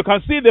 You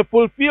can see the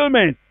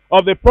fulfillment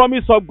of the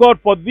promise of God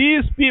for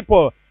these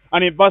people.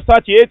 And in verse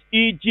 38,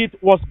 Egypt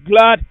was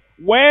glad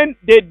when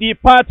they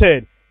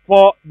departed,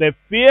 for the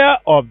fear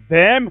of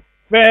them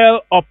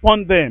fell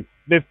upon them.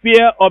 The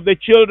fear of the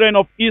children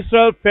of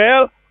Israel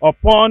fell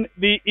upon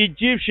the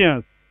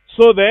Egyptians.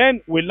 So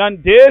then, we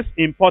learn this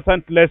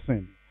important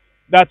lesson,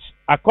 that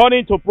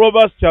according to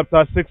Proverbs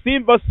chapter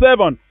 16 verse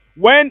 7,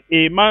 when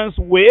a man's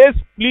ways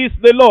please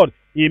the Lord,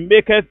 he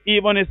maketh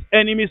even his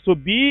enemies to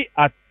be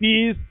at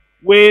peace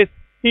with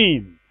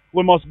him.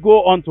 We must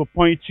go on to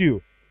point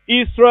 2.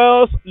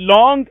 Israel's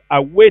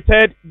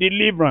long-awaited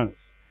deliverance.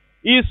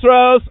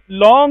 Israel's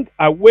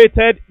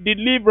long-awaited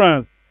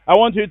deliverance. I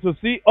want you to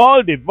see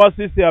all the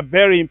verses here are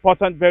very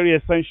important, very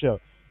essential.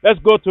 Let's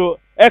go to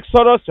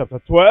Exodus chapter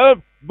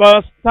 12,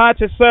 verse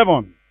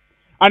 37.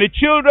 And the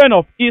children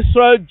of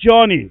Israel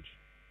journeyed.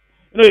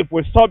 You know, if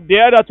we stop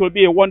there, that will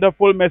be a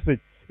wonderful message.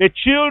 The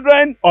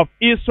children of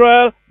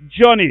Israel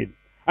journeyed.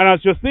 And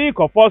as you think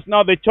of us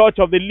now, the church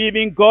of the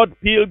living God,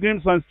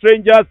 pilgrims and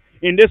strangers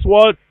in this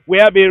world, we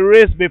have a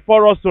race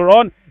before us to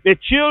run. The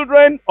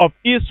children of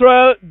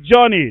Israel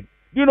journeyed.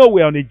 Do you know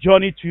we're on a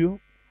journey too?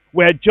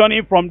 We're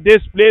journeying from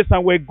this place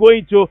and we're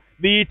going to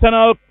the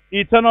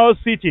eternal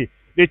city.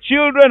 The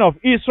children of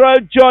Israel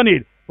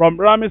journeyed from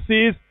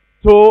Ramesses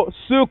to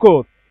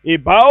Succoth,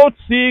 about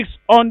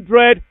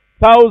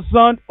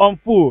 600,000 on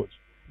foot.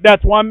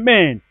 That one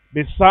man,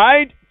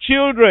 beside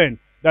children,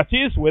 that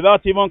is,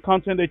 without even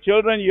counting the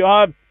children, you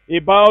have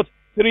about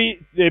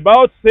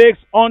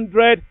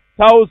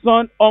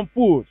 600,000 on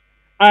foot.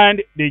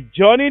 And they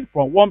journeyed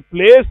from one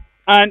place,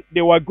 and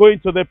they were going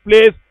to the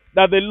place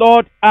that the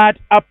Lord had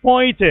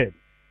appointed.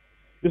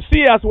 You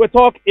see, as we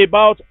talk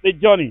about the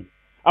journey,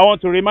 I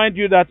want to remind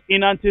you that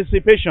in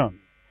anticipation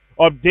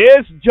of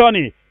this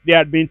journey, they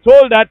had been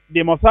told that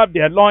they must have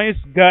their loins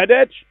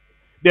girded,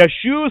 their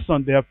shoes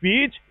on their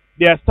feet,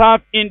 their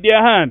staff in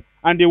their hand,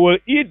 and they will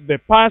eat the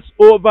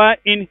Passover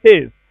in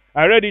haste.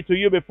 I read it to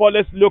you before.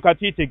 Let's look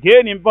at it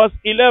again in verse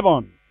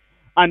 11.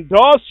 And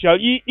thus shall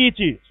ye eat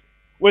it,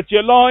 with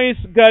your loins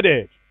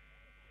girded,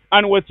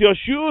 and with your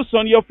shoes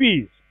on your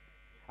feet,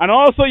 and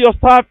also your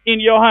staff in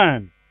your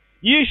hand.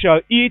 Ye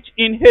shall eat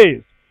in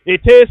haste.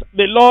 It is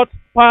the Lord's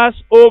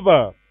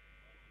Passover.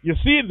 You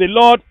see, the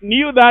Lord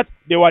knew that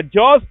they were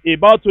just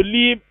about to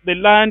leave the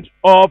land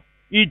of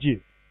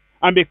Egypt.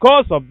 And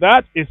because of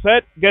that, he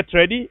said, get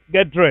ready,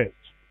 get dressed.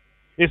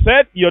 He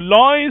said, your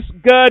loins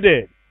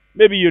girded.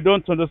 Maybe you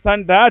don't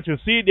understand that. You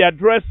see, they are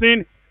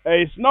dressing.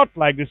 It's not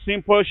like the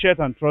simple shirt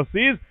and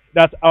trousers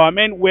that our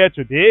men wear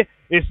today.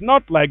 It's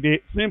not like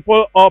the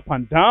simple up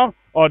and down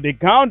or the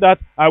gown that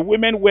our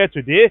women wear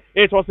today.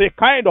 It was a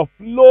kind of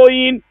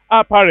flowing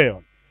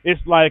apparel.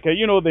 It's like,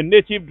 the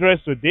native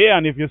dress today.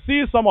 And if you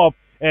see some of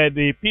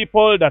the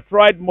people that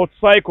ride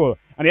motorcycle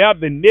and they have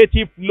the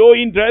native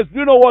flowing dress, do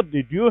you know what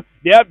they do?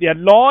 They have their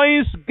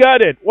loins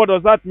girded. What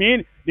does that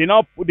mean? They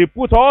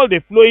put all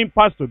the flowing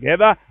parts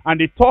together and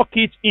they tuck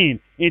it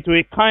into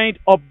a kind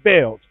of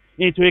belt,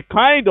 into a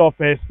kind of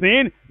a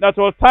thing that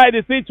will tie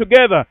the thing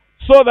together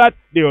so that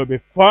they will be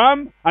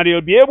firm and they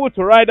will be able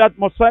to ride that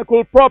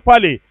motorcycle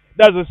properly.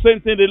 That's the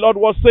same thing the Lord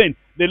was saying.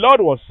 The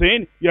Lord was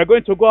saying, you are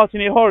going to go out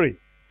in a hurry.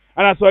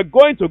 And as you are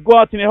going to go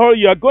out in a hurry,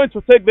 you are going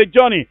to take the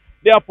journey.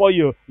 Therefore,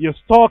 you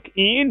stuck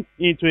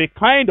into a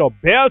kind of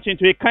belt,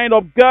 into a kind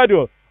of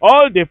girdle.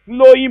 All the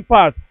flowing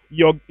parts,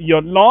 your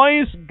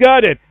loins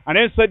girded, and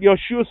then set your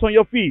shoes on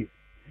your feet.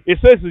 It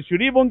says you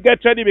should even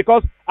get ready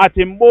because at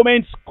a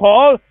moment's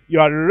call, you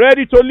are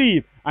ready to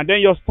leave. And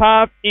then your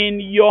staff in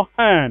your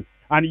hand,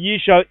 and ye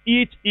shall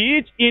eat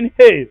it in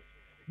haste.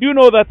 Do you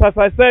know that, as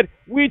I said,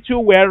 we too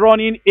were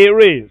running a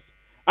race.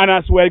 And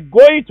as we're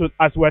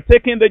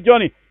taking the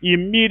journey,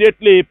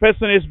 immediately a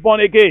person is born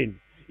again.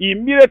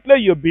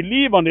 Immediately you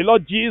believe on the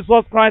Lord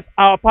Jesus Christ,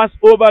 our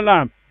Passover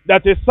Lamb,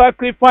 that is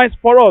sacrificed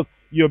for us.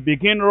 You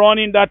begin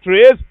running that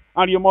race,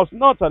 and you must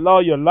not allow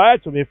your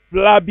life to be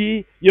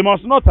flabby. You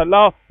must not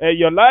allow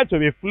your life to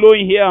be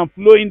flowing here and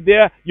flowing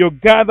there. You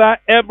gather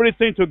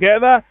everything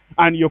together,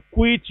 and you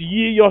quit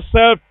ye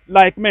yourself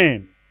like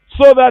men,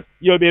 so that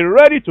you'll be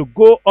ready to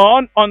go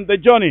on the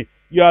journey.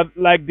 You are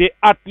like the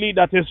athlete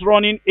that is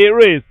running a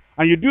race,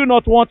 and you do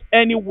not want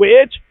any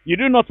weight. You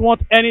do not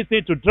want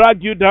anything to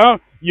drag you down.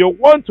 You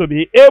want to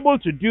be able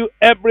to do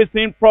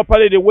everything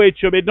properly the way it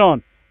should be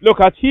done. Look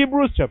at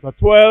Hebrews chapter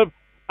 12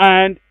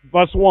 and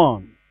verse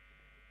 1.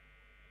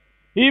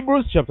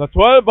 Hebrews chapter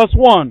 12 verse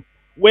 1.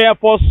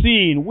 Wherefore,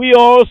 seeing we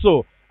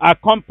also are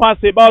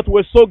compassed about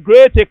with so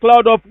great a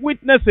cloud of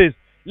witnesses,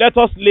 let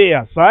us lay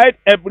aside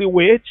every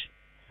weight,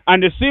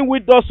 and the sin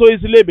which does so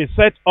easily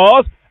beset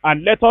us,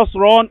 and let us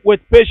run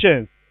with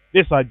patience.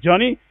 This is our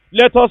journey.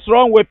 Let us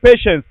run with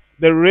patience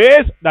the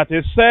race that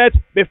is set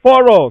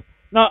before us.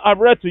 Now, I've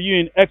read to you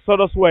in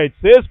Exodus where it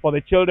says, for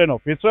the children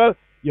of Israel,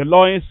 your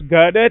loins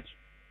girded,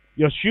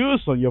 your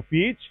shoes on your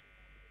feet,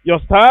 your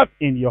staff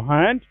in your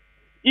hand.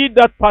 Eat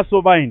that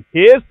Passover in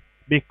haste,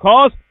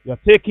 because you're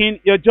taking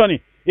your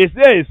journey. Is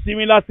there a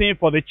similar thing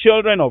for the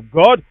children of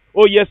God?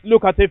 Oh yes,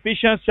 look at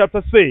Ephesians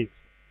chapter 6.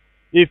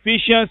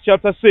 Ephesians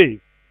chapter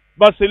 6,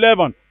 verse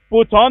 11.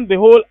 Put on the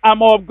whole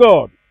armor of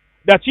God,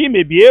 that ye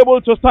may be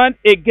able to stand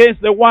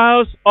against the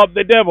wiles of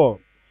the devil.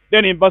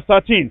 Then in verse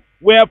 13,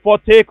 wherefore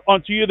take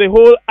unto you the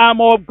whole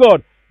armor of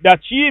God, that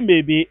ye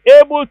may be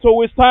able to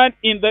withstand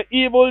in the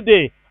evil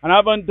day, and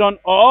having done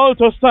all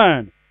to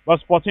stand.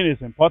 Verse 14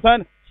 is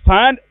important.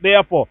 Stand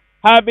therefore,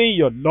 having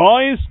your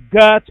loins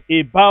girt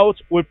about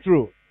with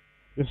truth.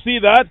 You see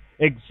that?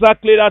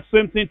 Exactly that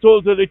same thing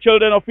told to the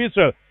children of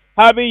Israel.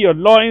 Having your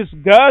loins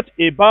girt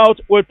about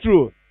with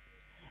truth.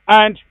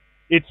 And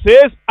it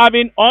says,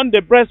 having on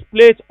the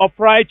breastplate of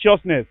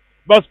righteousness.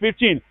 Verse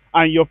 15,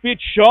 and your feet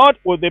shod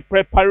with the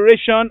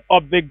preparation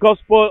of the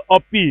gospel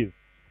of peace.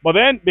 But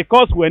then,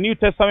 because we're New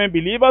Testament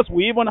believers,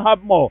 we even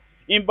have more.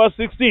 In verse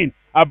 16,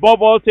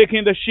 above all,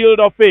 taking the shield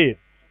of faith,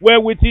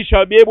 wherewith ye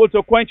shall be able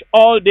to quench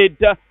all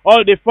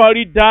the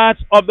fiery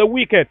darts of the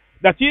wicked.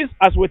 That is,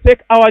 as we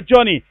take our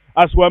journey,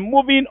 as we're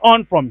moving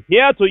on from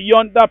here to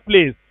yonder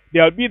place,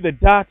 there'll be the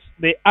darts,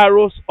 the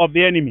arrows of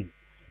the enemy.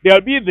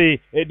 There'll be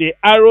the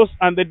arrows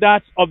and the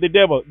darts of the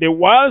devil, the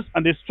wiles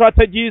and the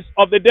strategies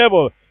of the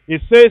devil.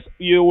 It says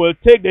you will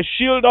take the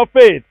shield of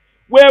faith,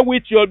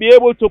 wherewith you'll be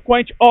able to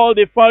quench all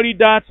the fiery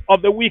darts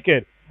of the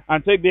wicked,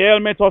 and take the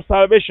helmet of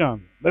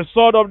salvation, the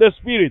sword of the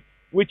Spirit,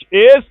 which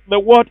is the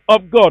word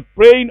of God,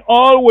 praying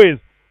always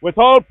with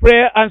all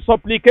prayer and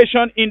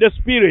supplication in the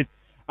Spirit,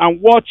 and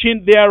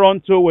watching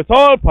thereunto with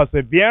all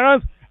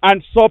perseverance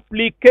and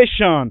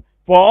supplication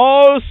for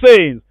all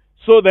saints.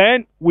 So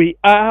then, we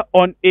are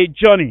on a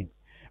journey.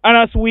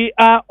 And as we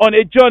are on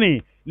a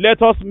journey,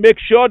 let us make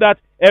sure that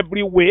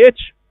every weight,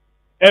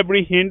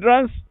 every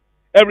hindrance,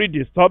 every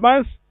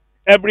disturbance,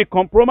 every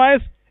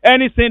compromise,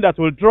 anything that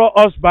will draw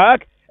us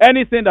back,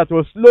 anything that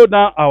will slow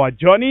down our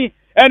journey,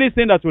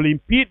 anything that will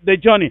impede the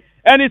journey,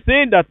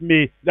 anything that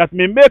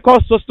may make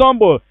us to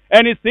stumble,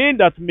 anything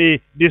that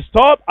may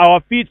disturb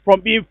our feet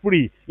from being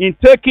free. In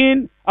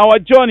taking our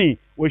journey,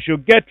 we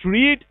should get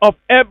rid of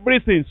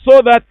everything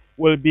so that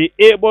we'll be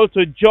able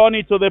to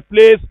journey to the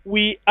place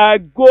we are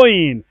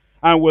going,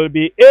 and we'll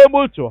be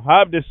able to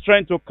have the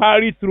strength to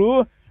carry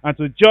through and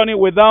to journey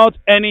without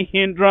any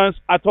hindrance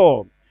at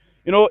all.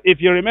 You know,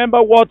 if you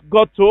remember what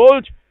God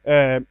told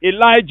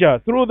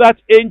Elijah through that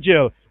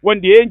angel,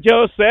 when the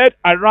angel said,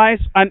 arise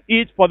and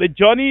eat, for the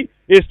journey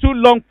is too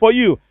long for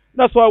you.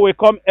 That's why we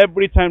come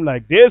every time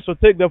like this, to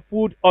take the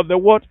food of the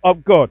word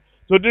of God,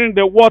 to drink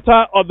the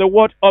water of the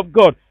word of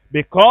God,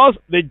 because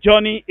the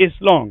journey is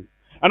long.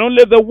 And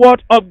only the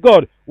word of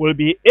God will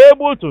be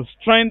able to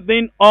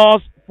strengthen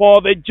us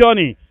for the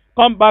journey.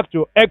 Come back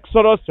to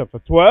Exodus chapter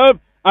 12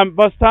 and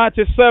verse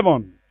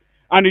 37.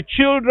 And the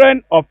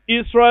children of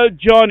Israel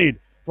journeyed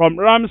from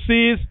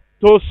Ramses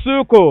to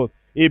Succoth,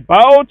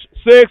 about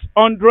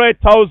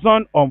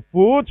 600,000 on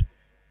foot,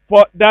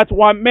 for that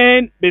were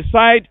men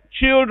beside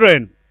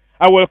children.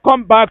 I will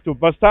come back to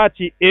verse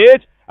 38.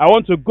 I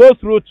want to go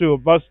through to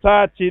verse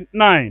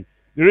 39.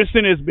 The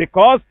reason is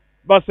because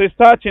verses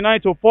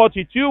 39 to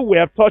 42 we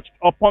have touched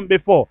upon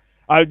before.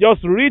 I'll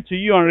just read to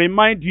you and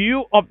remind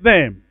you of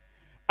them.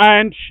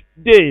 And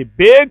they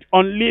baked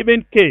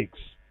unleavened cakes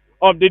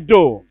of the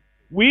dough,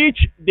 which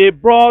they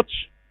brought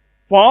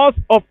forth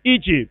of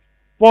Egypt,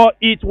 for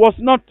it was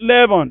not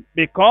leavened,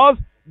 because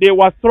they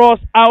were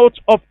thrust out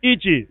of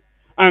Egypt,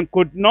 and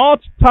could not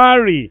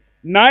tarry,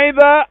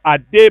 neither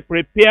had they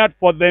prepared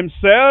for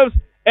themselves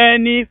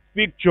any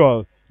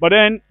victual. But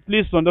then,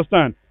 please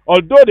understand,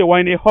 although they were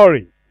in a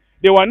hurry,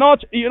 they were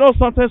not,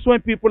 sometimes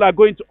when people are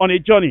going on a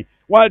journey,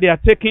 while they are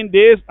taking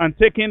this and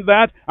taking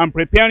that and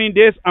preparing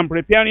this and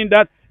preparing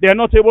that, they are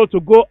not able to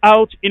go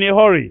out in a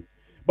hurry.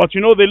 But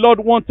the Lord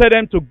wanted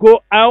them to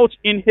go out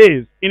in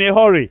haste, in a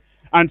hurry.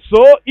 And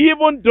so,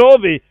 even though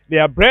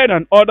their bread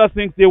and other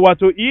things they were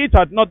to eat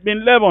had not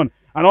been leavened,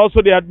 and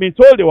also they had been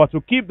told they were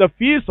to keep the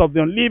feast of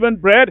the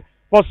unleavened bread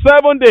for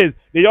 7 days,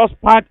 they just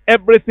packed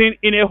everything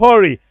in a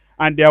hurry.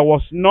 And there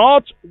was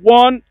not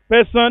one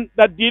person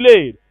that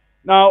delayed.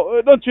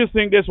 Now, don't you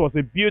think this was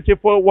a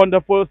beautiful,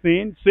 wonderful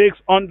thing?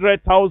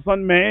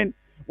 600,000 men.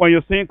 When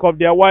you think of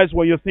their wives,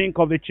 when you think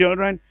of the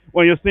children,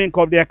 when you think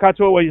of their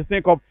cattle, when you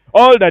think of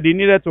all that they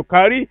needed to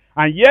carry,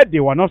 and yet they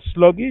were not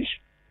sluggish.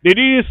 They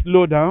didn't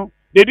slow down.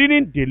 They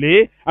didn't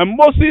delay. And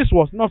Moses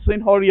was not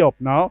saying, hurry up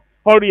now,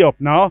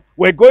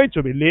 we're going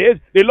to be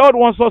late. The Lord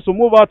wants us to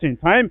move out in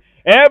time.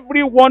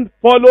 Everyone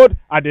followed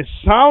at the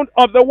sound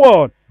of the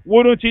word.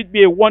 Wouldn't it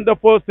be a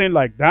wonderful thing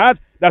like that?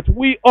 That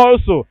we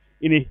also,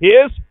 in a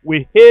haste,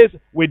 we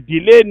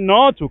delay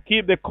not to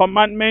keep the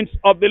commandments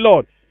of the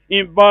Lord.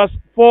 In verse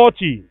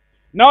 40,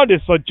 now the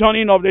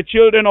sojourning of the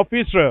children of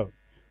Israel,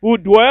 who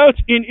dwelt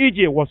in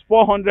Egypt, was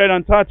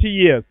 430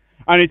 years.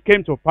 And it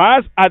came to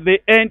pass at the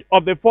end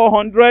of the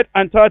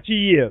 430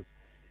 years,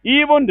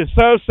 even the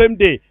selfsame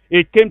day,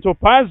 it came to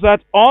pass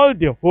that all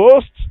the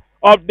hosts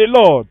of the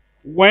Lord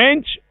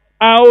went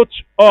out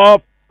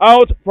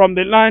from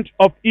the land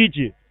of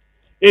Egypt.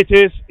 It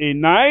is a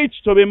night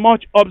to be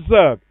much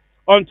observed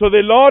unto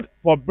the Lord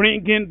for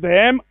bringing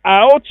them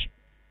out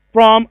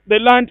from the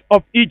land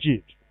of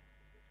Egypt.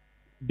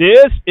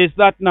 This is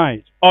that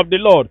night of the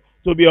Lord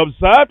to be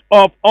observed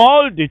of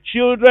all the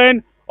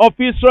children of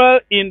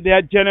Israel in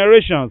their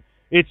generations.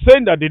 It's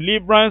saying that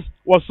deliverance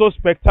was so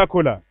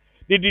spectacular.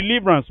 The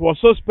deliverance was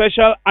so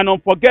special and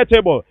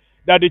unforgettable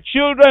that the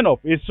children of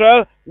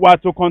Israel were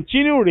to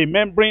continue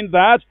remembering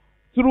that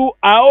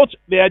throughout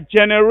their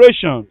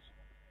generations.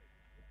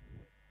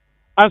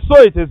 And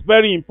so it is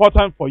very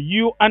important for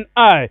you and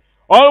I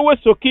always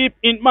to keep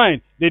in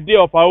mind the day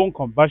of our own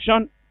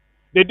conversion,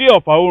 the day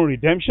of our own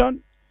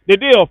redemption, the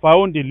day of our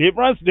own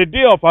deliverance, the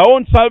day of our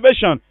own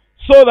salvation,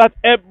 so that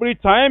every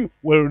time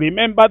we'll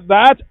remember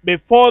that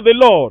before the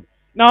Lord.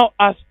 Now,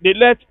 as they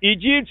left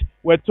Egypt,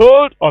 we're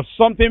told of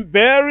something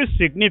very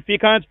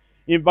significant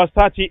in verse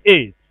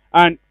 38.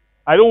 And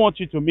I don't want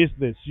you to miss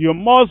this. You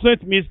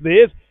mustn't miss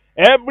this.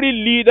 Every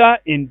leader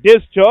in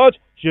this church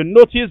should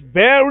notice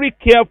very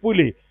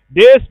carefully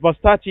this verse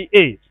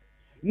 38.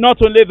 Not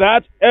only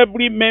that,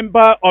 every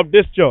member of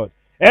this church,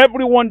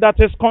 everyone that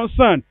is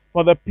concerned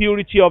for the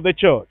purity of the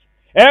church,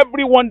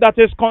 everyone that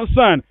is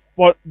concerned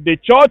for the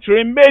church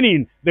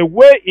remaining the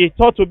way it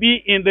ought to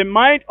be in the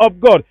mind of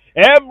God,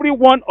 every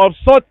one of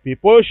such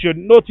people should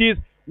notice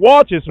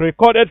what is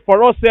recorded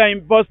for us here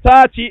in verse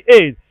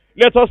 38.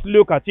 Let us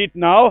look at it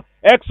now.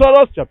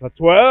 Exodus chapter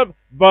 12,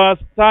 verse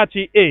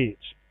 38.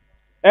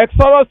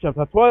 Exodus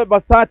chapter 12,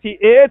 verse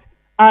 38.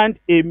 And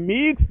a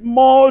mixed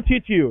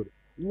multitude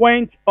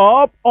went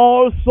up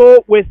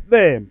also with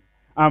them,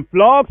 and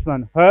flocks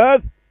and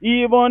herds,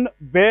 even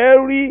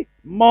very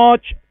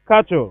much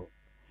cattle.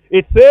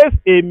 It says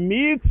a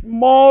mixed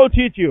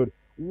multitude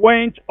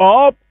went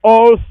up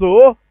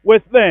also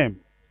with them.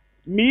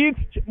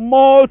 Mixed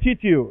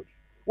multitude.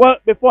 Well,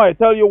 before I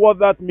tell you what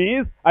that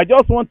means, I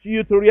just want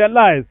you to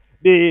realize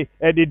the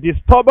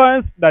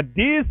disturbance that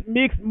this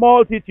mixed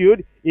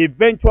multitude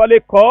eventually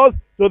caused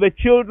to the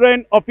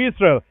children of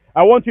Israel.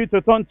 I want you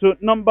to turn to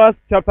Numbers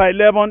chapter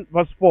 11,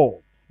 verse 4.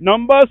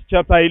 Numbers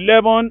chapter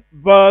 11,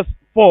 verse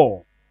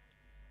 4.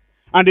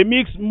 And the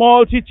mixed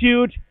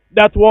multitude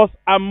that was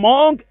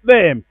among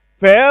them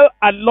fell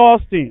a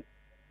lusting,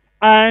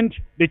 and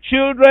the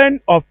children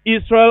of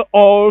Israel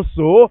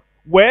also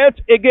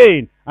wept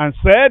again, and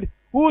said,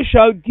 Who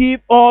shall give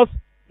us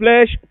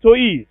flesh to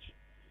eat?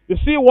 You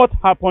see what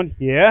happened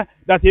here?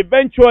 That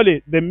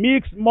eventually the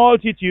mixed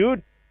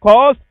multitude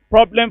caused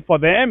problem for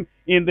them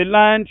in the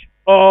land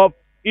of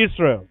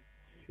Israel.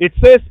 It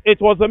says it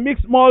was a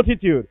mixed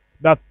multitude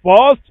that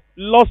first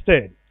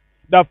lusted,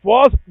 that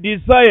first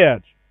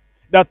desired,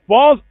 that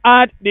first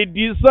had the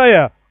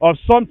desire of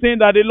something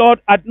that the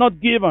Lord had not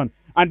given.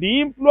 And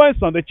the influence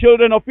on the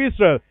children of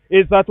Israel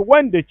is that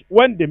when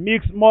the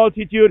mixed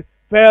multitude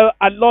fell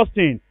a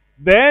lusting,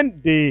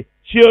 then the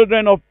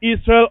children of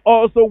Israel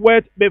also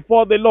went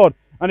before the Lord,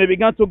 and they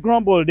began to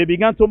grumble, they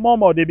began to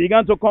murmur, they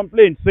began to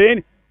complain,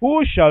 saying,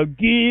 Who shall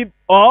give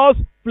us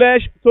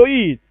flesh to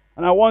eat?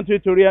 And I want you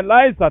to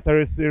realize that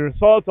there is the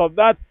result of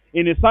that.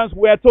 In a sense,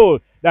 we are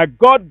told that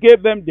God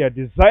gave them their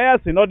desires,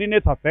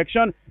 inordinate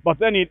affection, but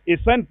then it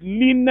sent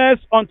leanness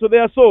unto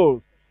their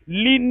souls.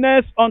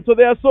 Leanness unto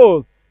their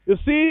souls. You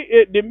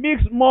see, the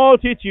mixed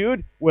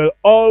multitude will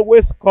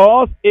always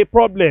cause a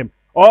problem.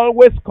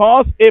 Always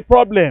cause a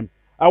problem.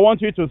 I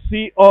want you to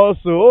see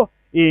also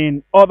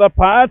in other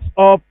parts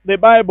of the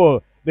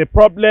Bible the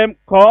problem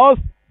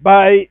caused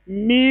by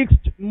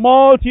mixed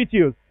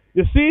multitudes.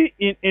 You see,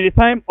 in the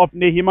time of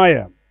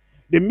Nehemiah,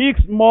 the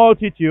mixed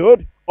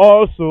multitude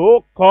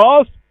also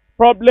caused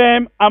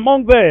problem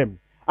among them.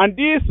 And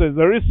this is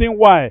the reason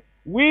why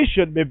we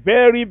should be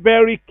very,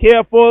 very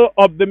careful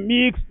of the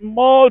mixed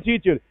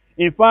multitude.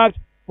 In fact,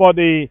 for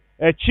the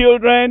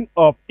children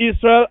of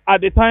Israel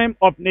at the time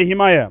of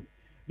Nehemiah,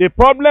 the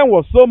problem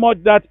was so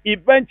much that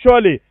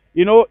eventually,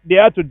 they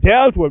had to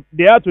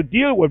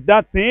deal with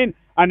that thing,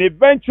 and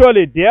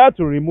eventually they had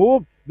to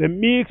remove the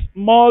mixed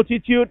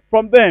multitude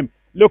from them.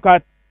 Look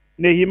at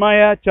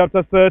Nehemiah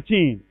chapter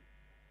 13.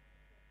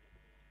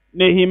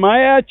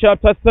 Nehemiah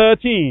chapter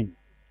 13,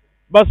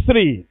 verse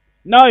 3.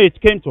 Now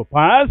it came to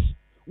pass,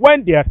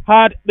 when they had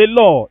heard the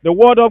law, the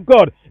word of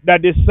God,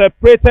 that they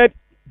separated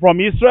from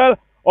Israel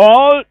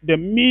all the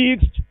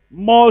mixed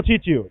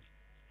multitude.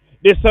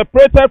 They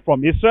separated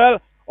from Israel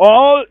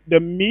all the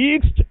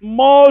mixed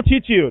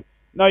multitude.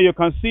 Now you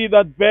can see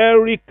that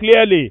very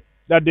clearly,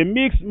 that the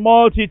mixed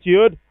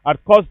multitude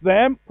had caused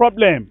them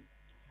problem.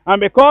 And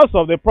because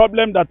of the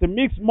problem that the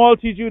mixed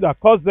multitude had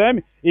caused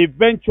them,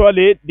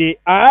 eventually they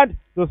had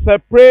to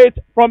separate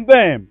from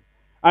them.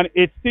 And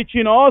it's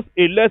teaching us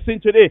a lesson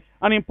today,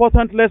 an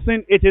important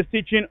lesson it is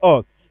teaching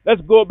us.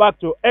 Let's go back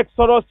to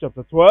Exodus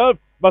chapter 12,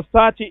 verse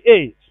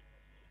 38.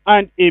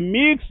 And a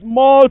mixed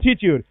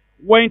multitude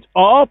went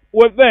up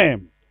with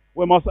them.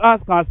 We must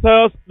ask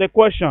ourselves the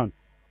question,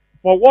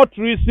 for what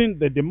reason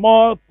did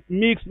the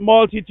mixed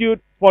multitude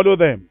follow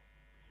them?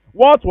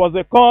 What was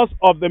the cause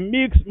of the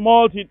mixed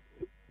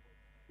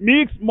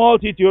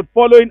multitude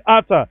following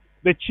after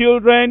the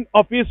children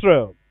of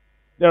Israel?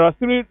 There are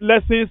three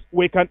reasons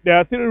we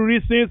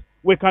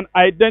can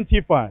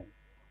identify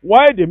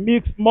why the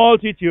mixed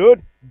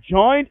multitude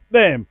joined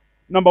them.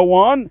 Number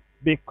one,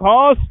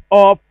 because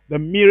of the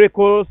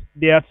miracles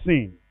they had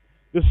seen.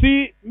 You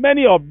see,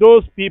 many of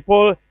those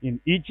people in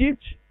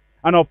Egypt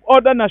and of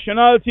other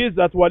nationalities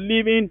that were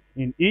living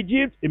in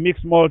Egypt, a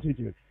mixed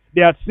multitude,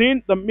 they had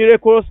seen the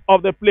miracles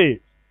of the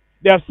place.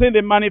 They have seen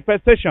the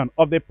manifestation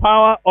of the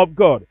power of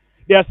God.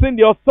 They have seen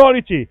the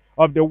authority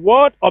of the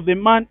word of the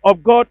man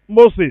of God,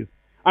 Moses.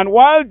 And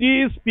while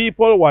these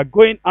people were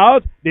going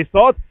out, they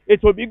thought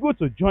it would be good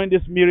to join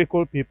these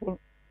miracle people.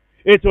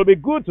 It will be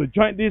good to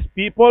join these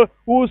people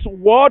whose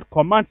word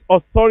commands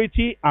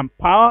authority and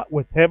power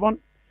with heaven.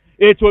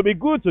 It will be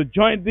good to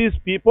join these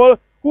people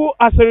who,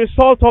 as a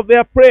result of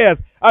their prayers,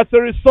 as a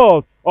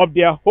result of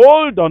their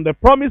hold on the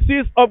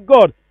promises of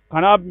God,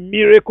 can have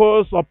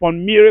miracles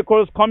upon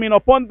miracles coming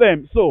upon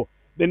them. So,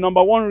 the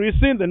number one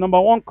reason, the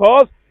number one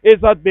cause,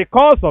 is that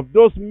because of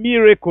those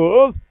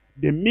miracles,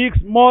 the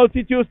mixed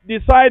multitudes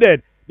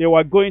decided they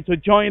were going to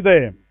join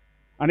them,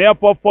 and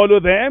therefore follow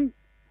them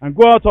and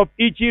go out of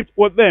Egypt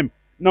with them.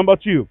 Number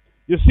two,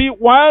 you see,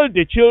 while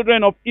the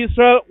children of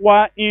Israel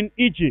were in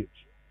Egypt,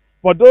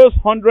 for those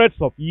hundreds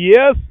of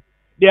years,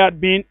 there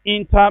had been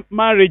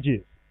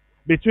intermarriages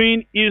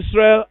between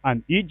Israel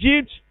and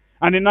Egypt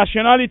and the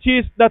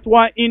nationalities that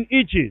were in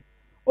Egypt.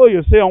 Oh,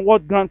 you say, on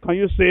what ground can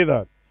you say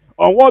that?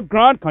 On what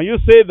ground can you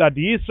say that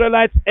the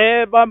Israelites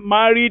ever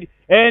married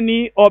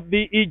any of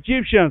the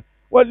Egyptians?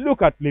 Well,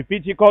 look at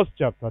Leviticus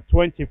chapter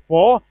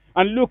 24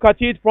 and look at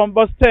it from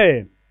verse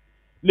 10.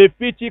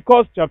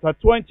 Leviticus chapter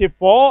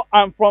 24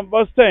 and from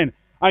verse 10.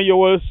 And you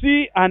will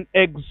see an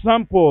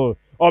example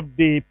of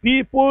the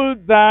people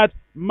that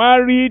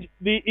married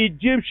the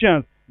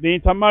Egyptians, the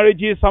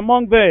intermarriages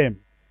among them.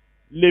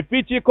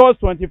 Leviticus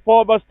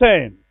 24 verse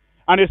 10.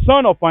 And the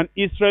son of an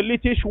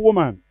Israelitish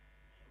woman,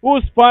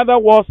 whose father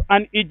was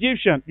an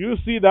Egyptian. You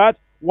see that?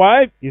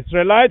 Wife,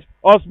 Israelite,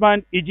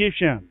 husband,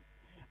 Egyptian.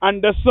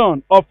 And the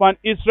son of an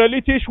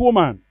Israelitish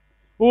woman,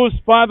 whose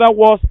father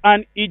was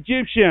an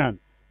Egyptian,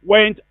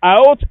 went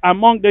out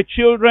among the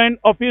children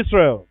of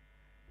Israel.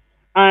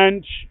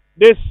 And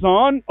the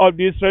son of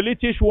the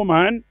Israelitish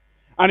woman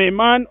and a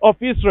man of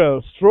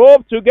Israel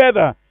strove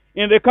together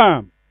in the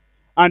camp.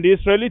 And the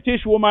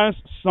Israelitish woman's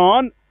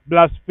son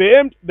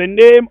blasphemed the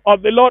name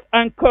of the Lord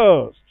and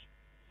cursed.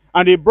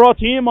 And he brought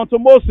him unto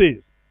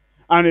Moses.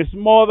 And his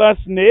mother's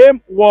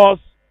name was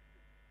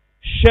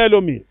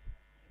Shelomith,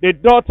 the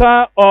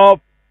daughter of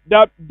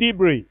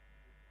Dibri,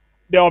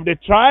 of the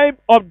tribe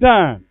of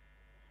Dan.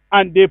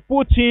 And they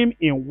put him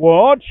in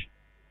ward,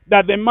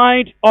 that the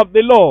might of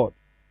the Lord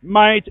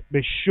might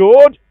be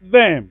showed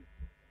them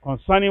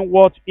concerning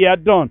what he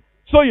had done.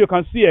 So you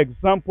can see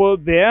example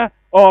there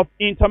of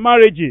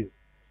intermarriages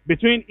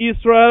between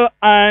Israel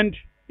and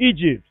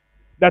Egypt.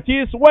 That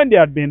is, when they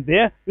had been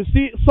there, you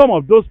see, some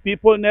of those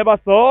people never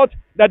thought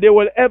that they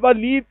will ever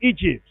leave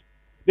Egypt.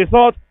 They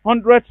thought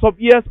hundreds of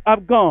years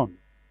have gone.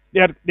 They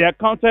had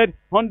counted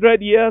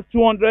 100 years,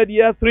 200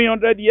 years,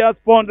 300 years,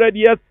 400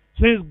 years,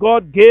 since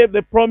God gave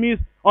the promise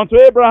unto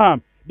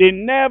Abraham. They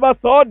never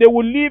thought they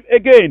would live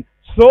again.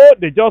 So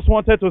they just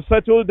wanted to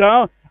settle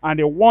down, and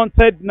they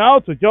wanted now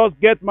to just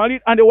get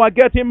married, and they were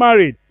getting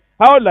married.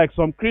 How like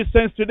some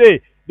Christians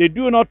today, they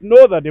do not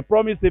know that the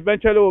promise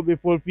eventually will be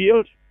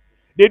fulfilled.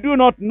 They do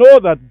not know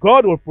that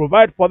God will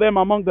provide for them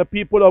among the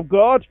people of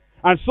God.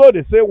 And so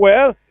they say,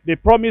 well, the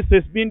promise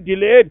has been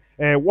delayed.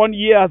 1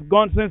 year has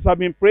gone since I've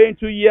been praying.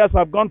 2 years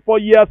have gone. 4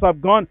 years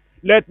have gone.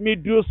 Let me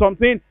do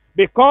something.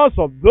 Because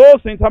of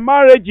those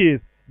intermarriages,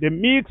 the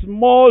mixed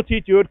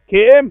multitude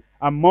came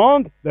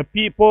among the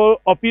people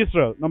of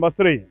Israel. Number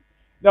 3.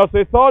 There's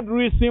a third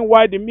reason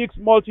why the mixed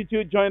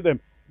multitude joined them.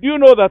 Do you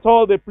know that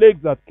all the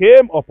plagues that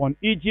came upon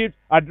Egypt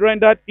had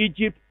rendered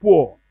Egypt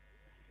poor?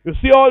 You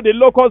see all the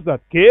locusts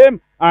that came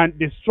and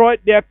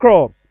destroyed their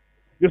crops.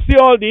 You see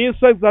all the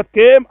insects that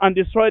came and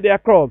destroyed their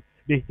crops.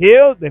 The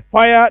hail, the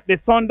fire, the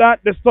thunder,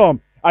 the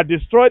storm had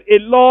destroyed a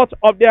lot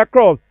of their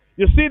crops.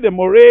 You see the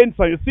moraines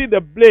and you see the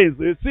blaze.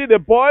 You see the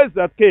boils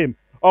that came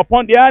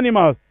upon the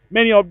animals.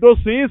 Many of those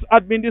things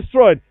had been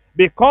destroyed.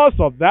 Because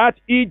of that,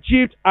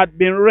 Egypt had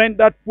been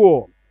rendered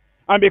poor.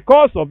 And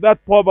because of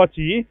that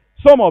poverty,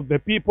 some of the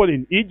people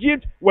in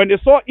Egypt, when they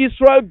saw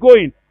Israel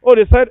going,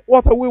 they said,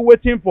 what are we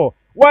waiting for?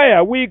 Why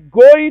are we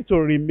going to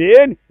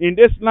remain in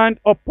this land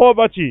of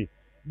poverty?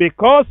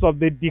 Because of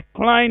the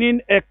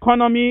declining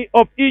economy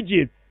of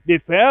Egypt. They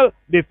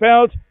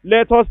felt,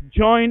 let us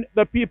join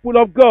the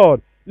people of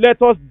God.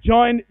 Let us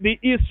join the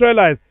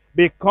Israelites.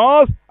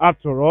 Because,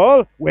 after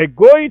all, we're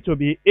going to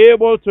be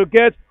able to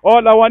get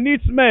all our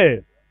needs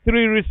met.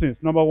 3 reasons.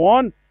 Number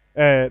 1,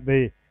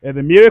 the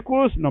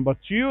miracles. Number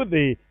 2,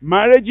 the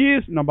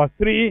marriages. Number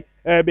 3,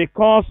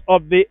 because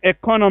of the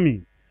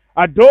economy.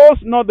 Are those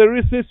not the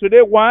reasons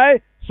today why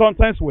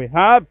sometimes we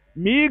have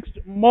mixed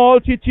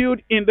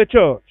multitude in the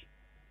church?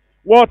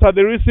 What are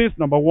the reasons?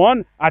 Number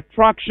 1,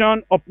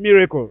 attraction of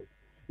miracles.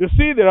 You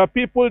see, there are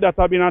people that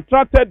have been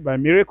attracted by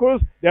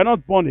miracles. They are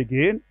not born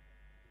again.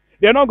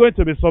 They are not going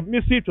to be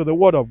submissive to the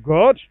word of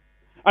God.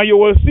 And you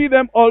will see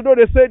them, although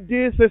they say,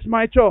 this is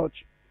my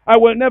church, I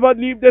will never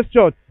leave this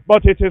church.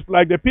 But it is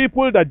like the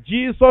people that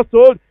Jesus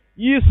told,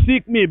 ye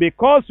seek me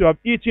because you have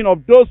eaten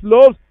of those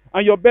loaves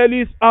and your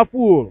bellies are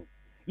full.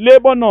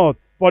 Labor not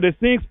for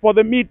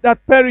the meat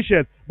that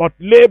perisheth, but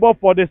labor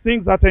for the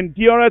things that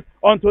endureth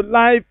unto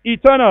life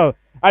eternal.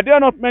 Are there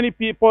not many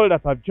people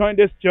that have joined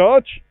this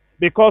church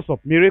because of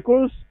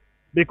miracles,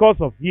 because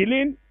of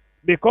healing,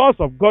 because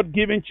of God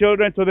giving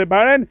children to the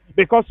barren,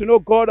 because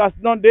God has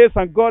done this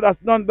and God has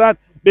done that?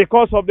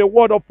 because of the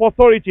word of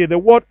authority, the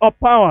word of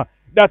power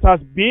that has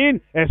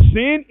been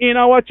seen in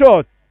our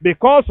church.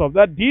 Because of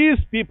that, these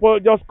people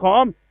just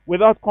come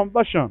without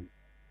conversion,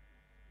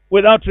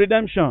 without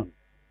redemption,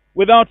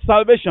 without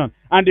salvation,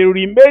 and they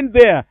remain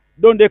there.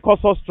 Don't they cause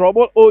us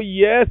trouble? Oh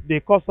yes, they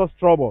cause us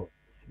trouble.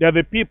 They're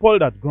the people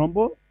that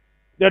grumble.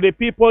 They're the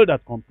people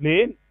that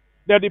complain.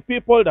 They're the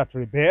people that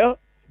rebel.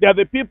 They're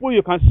the people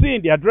you can see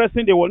in their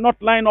dressing. They will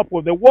not line up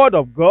with the word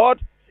of God.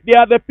 They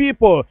are the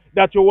people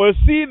that you will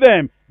see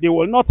them. They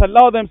will not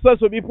allow themselves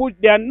to be pushed.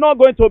 They are not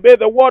going to obey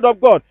the word of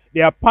God.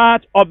 They are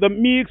part of the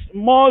mixed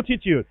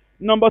multitude.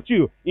 Number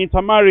two,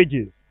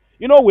 intermarriages.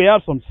 You know, we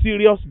have some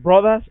serious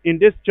brothers in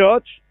this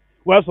church.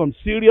 We have some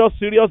serious,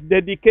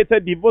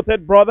 dedicated,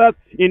 devoted brothers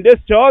in this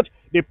church.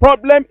 The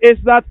problem is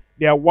that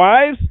their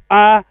wives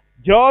are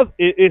just,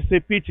 it's a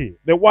pity.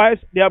 The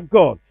wives, they have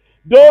God.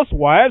 Those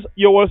wives,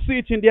 you will see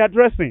it in their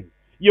dressing.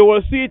 You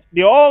will see it,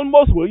 they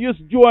almost will use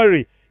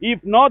jewelry.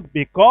 If not,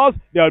 because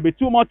there will be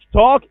too much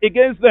talk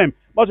against them.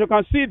 But you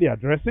can see their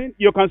dressing.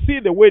 You can see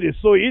the way they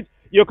sew it.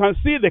 You can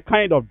see the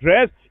kind of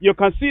dress. You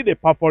can see the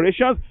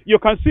perforations. You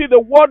can see the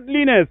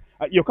worldliness.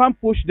 You can't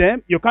push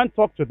them. You can't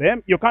talk to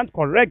them. You can't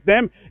correct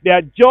them. They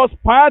are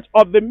just part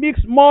of the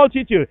mixed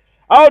multitude.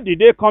 How did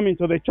they come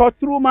into the church?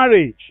 Through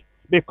marriage.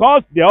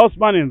 Because the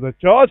husband is in the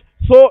church,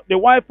 so the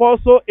wife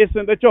also is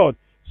in the church.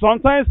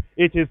 Sometimes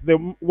it is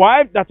the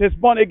wife that is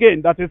born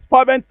again, that is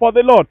fervent for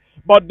the Lord.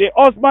 But the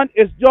husband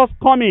is just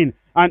coming.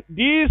 And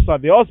these are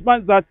the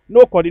husbands that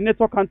no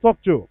coordinator can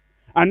talk to.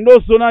 And no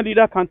zonal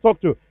leader can talk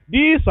to.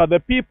 These are the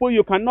people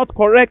you cannot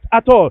correct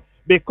at all.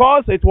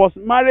 Because it was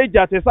marriage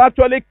that is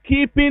actually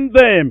keeping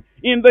them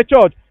in the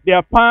church. They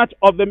are part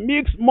of the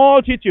mixed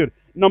multitude.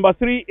 Number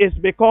three is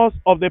because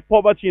of the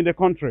poverty in the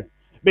country.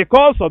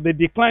 Because of the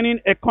declining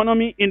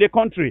economy in the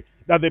country.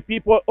 That the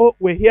people, oh,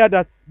 we hear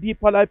that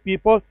Deeper Life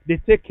people, they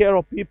take care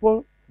of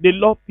people. They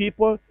love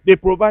people. They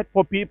provide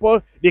for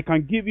people. They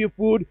can give you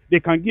food. They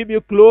can give you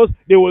clothes.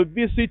 They will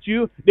visit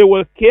you. They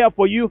will care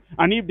for you.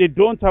 And if they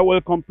don't, I will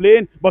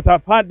complain. But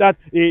I've heard that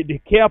they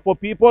care for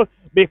people.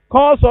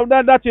 Because of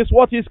that, that is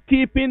what is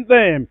keeping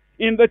them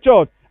in the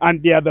church.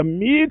 And they are the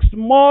mixed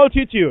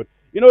multitude.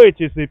 You know, it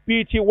is a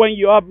pity when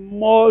you have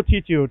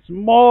multitudes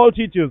of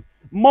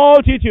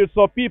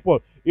people.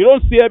 You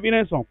don't see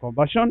evidence of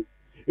conversion.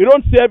 You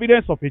don't see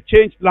evidence of a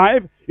changed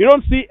life. You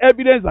don't see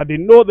evidence that they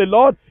know the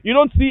Lord. You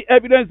don't see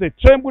evidence they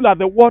tremble at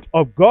the word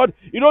of God.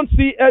 You don't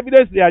see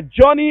evidence they are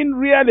journeying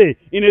really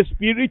in a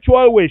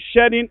spiritual way,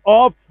 shedding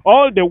off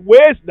all the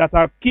ways that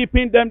are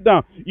keeping them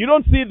down. You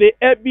don't see the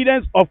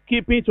evidence of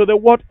keeping to the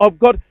word of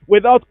God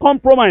without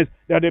compromise.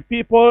 They are the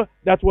people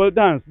that will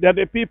dance. They are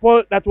the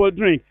people that will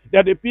drink. They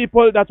are the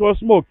people that will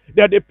smoke.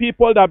 They are the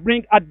people that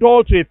bring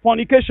adultery,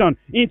 fornication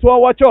into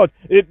our church.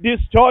 This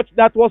church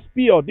that was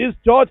pure. This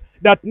church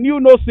that knew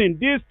no sin.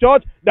 This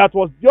church that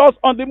was just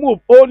on the move.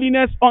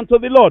 Holiness unto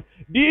the Lord.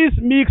 These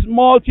mixed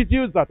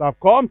multitudes that have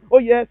come. Oh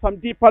yes, I'm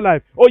Deeper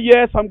Life. Oh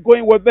yes, I'm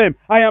going with them.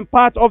 I am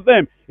part of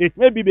them. It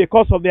may be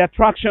because of the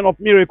attraction of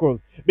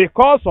miracles.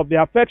 Because of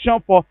the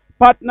affection for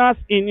partners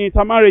in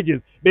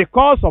intermarriages.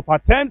 Because of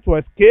attempt to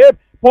escape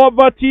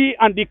poverty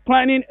and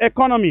declining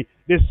economy.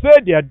 They say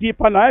they are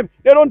Deeper Life.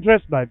 They don't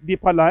dress like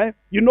Deeper Life.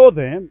 You know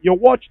them. You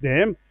watch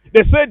them.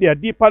 They say they are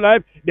Deeper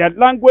Life. Their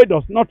language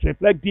does not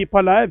reflect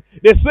Deeper Life.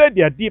 They say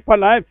they are Deeper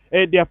Life.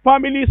 Their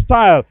family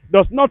style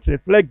does not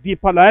reflect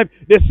Deeper Life.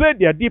 They say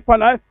they are Deeper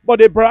Life, but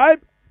they bribe.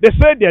 They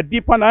say they are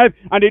Deeper Life,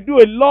 and they do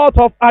a lot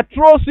of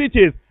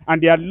atrocities.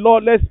 And they are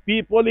lawless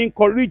people,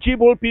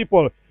 incorrigible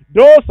people.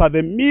 Those are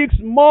the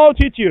mixed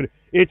multitude.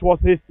 It was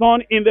a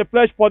thorn in the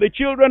flesh for the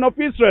children of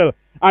Israel.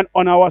 And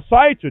on our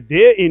side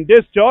today in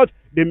this church,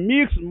 the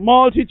mixed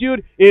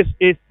multitude is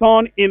a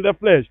thorn in the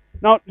flesh.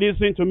 Now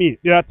listen to me.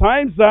 There are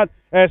times that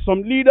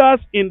some leaders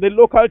in the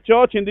local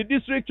church, in the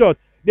district church,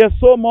 they're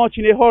so much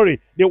in a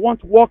hurry. They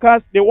want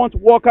workers, they want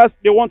workers,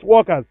 they want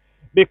workers.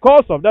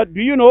 Because of that,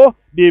 do you know,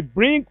 they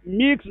bring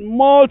mixed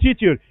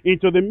multitude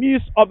into the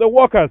midst of the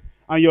workers.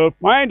 And you'll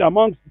find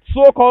among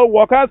so-called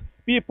workers,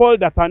 people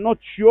that are not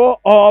sure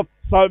of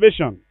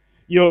salvation.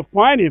 You'll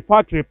find, in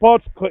fact,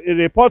 reports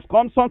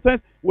come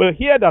sometimes. We'll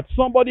hear that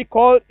somebody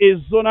called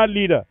a zonal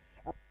leader.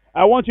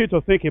 I want you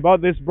to think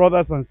about this,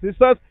 brothers and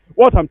sisters.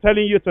 What I'm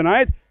telling you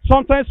tonight,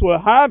 sometimes we'll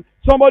have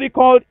somebody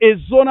called a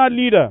zonal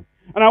leader.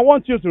 And I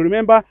want you to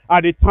remember,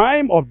 at the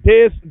time of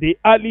this, the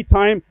early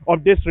time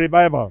of this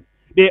revival,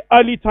 the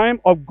early time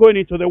of going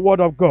into the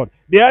Word of God,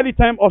 the early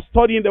time of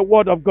studying the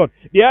Word of God,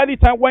 the early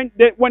time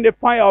when the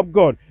fire of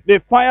God, the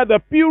fire, the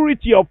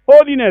purity of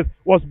holiness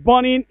was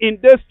burning in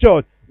this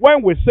church.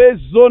 When we say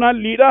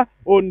zonal leader,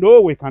 oh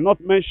no, we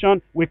cannot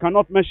mention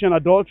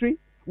adultery.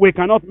 We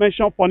cannot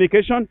mention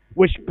fornication.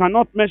 We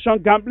cannot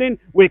mention gambling.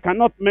 We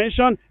cannot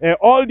mention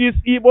all these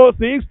evil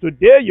things.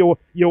 Today, you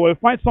will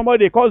find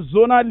somebody called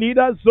zonal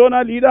leader.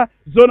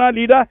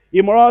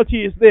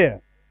 Immorality is there.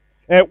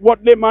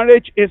 Worldly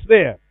marriage is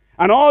there.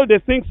 And all the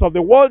things of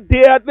the world,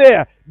 they are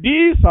there.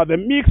 These are the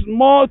mixed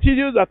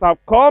multitudes that have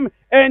come,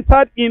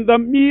 entered in the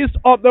midst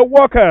of the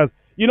workers.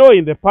 You know,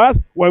 in the past,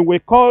 when we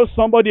call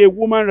somebody a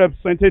woman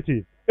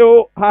representative,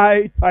 oh,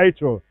 high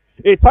title.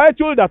 A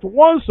title that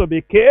once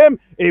became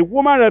a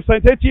woman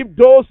representative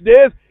those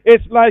days.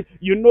 It's like,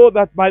 you know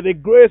that by the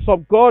grace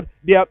of God,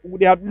 they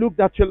have looked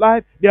at your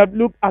life, they have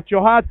looked at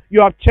your heart,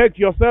 you have checked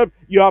yourself,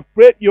 you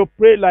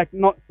pray like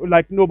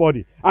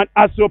nobody. And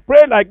as you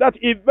pray like that,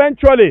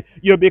 eventually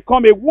you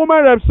become a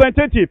woman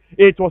representative.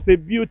 It was a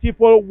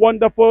beautiful,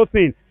 wonderful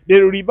thing. The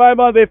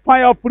revival, the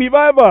fire of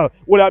revival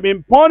would have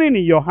been burning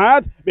in your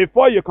heart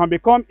before you can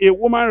become a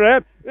woman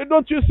rep.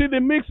 Don't you see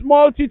the mixed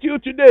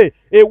multitude today?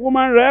 A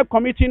woman rep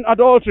committing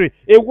adultery,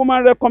 a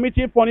woman rep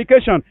committing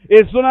fornication,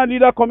 a zonal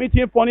leader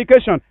committing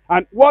fornication.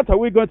 And what are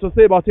we going to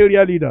say about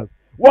area leaders?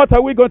 What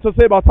are we going to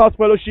say about house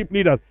fellowship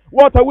leaders?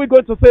 What are we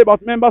going to say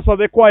about members of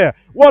the choir?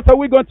 What are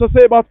we going to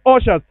say about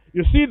ushers?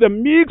 You see, the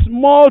mixed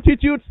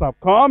multitudes have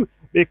come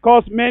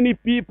because many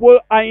people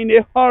are in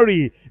a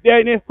hurry. They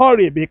are in a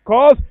hurry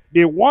because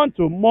they want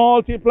to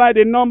multiply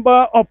the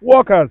number of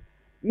workers.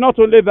 Not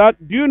only that,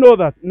 do you know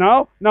that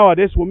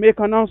nowadays we make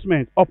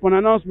announcement upon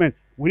announcement.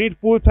 We need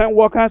full-time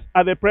workers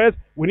at the press.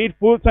 We need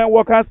full-time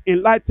workers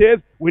in light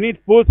sales. We need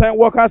full-time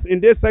workers in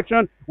this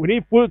section. We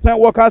need full-time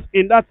workers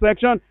in that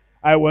section.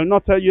 I will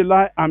not tell you a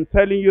lie. I'm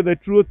telling you the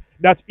truth,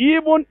 that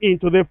even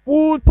into the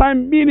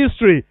full-time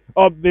ministry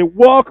of the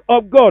work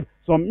of God,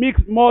 some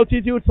mixed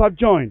multitudes have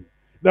joined.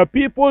 The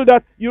people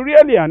that you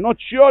really are not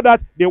sure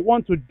that they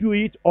want to do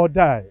it or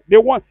die.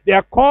 They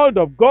are called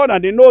of God,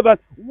 and they know that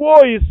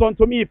woe is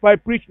unto me if I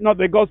preach not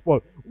the gospel.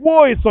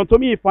 Woe is unto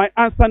me if I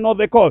answer not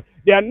the call.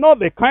 They are not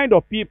the kind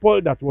of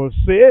people that will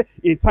say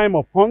in time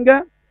of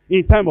hunger,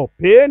 in time of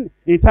pain,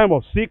 in time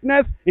of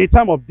sickness, in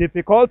time of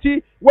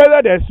difficulty, whether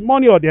there's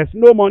money or there's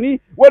no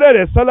money, whether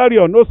there's salary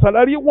or no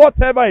salary,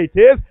 whatever it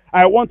is,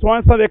 I want to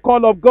answer the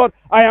call of God.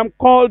 I am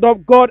called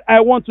of God.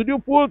 I want to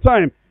do full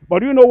time.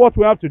 But you know what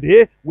we have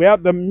today? We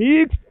have the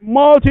mixed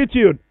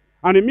multitude.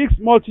 And the mixed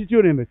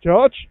multitude in the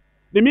church,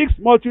 the mixed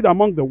multitude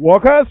among the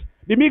workers,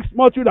 the mixed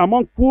multitude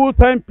among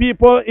full-time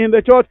people in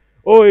the church.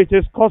 Oh, it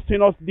is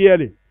costing us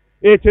dearly.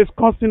 It is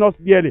costing us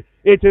dearly.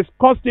 It is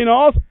costing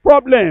us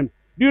problems.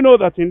 Do you know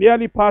that in the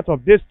early part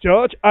of this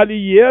church, early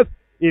years,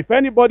 if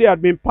anybody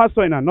had been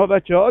pastor in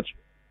another church,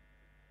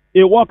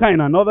 a worker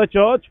in another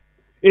church,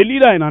 a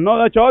leader in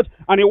another church,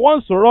 and he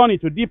wants to run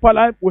into deeper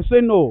life, we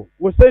say no.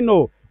 We say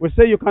no. We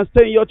say you can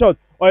stay in your church.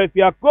 Or if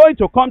you are going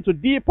to come to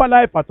deeper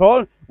life at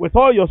all, with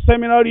all your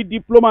seminary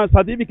diploma and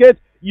certificates,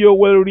 you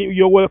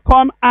will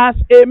come as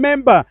a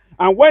member.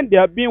 And when they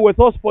have been with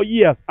us for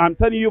years, I'm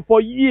telling you, for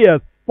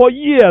years,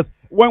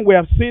 when we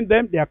have seen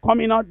them, they are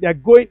coming out, they are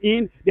going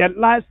in, their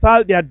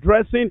lifestyle, their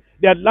dressing,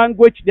 their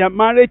language, their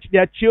marriage,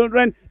 their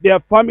children, their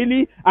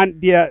family,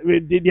 and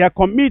their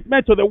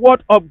commitment to the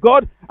word of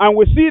God. And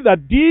we see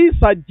that these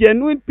are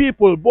genuine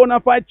people,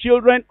 bona fide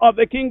children of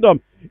the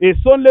kingdom. It's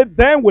only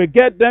then we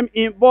get them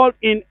involved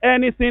in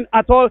anything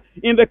at all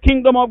in the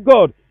kingdom of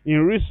God. In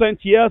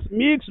recent years,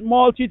 mixed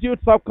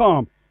multitudes have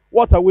come.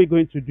 What are we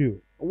going to do?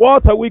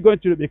 What are we going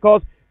to do?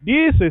 Because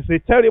this is a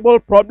terrible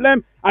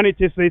problem, and it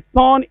is a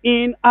thorn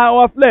in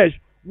our flesh.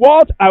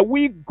 What are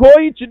we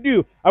going to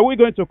do? Are we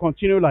going to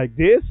continue like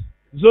this?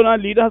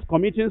 Zonal leaders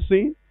committing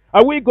sin?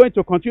 Are we going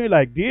to continue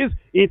like this?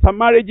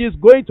 Intermarriages,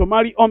 going to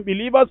marry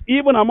unbelievers,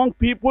 even among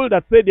people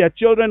that say they are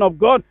children of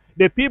God?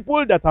 The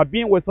people that have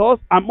been with us,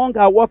 among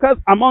our workers,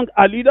 among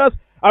our leaders,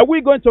 are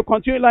we going to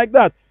continue like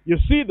that? You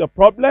see, the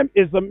problem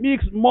is the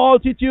mixed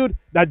multitude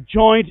that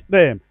joined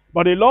them.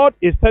 But the Lord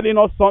is telling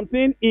us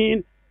something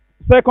in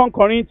 2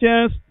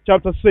 Corinthians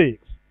chapter 6.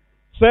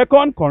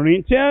 2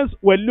 Corinthians,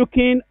 we're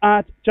looking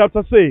at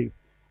chapter 6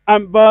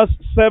 and verse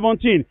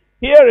 17.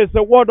 Here is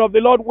the word of the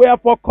Lord,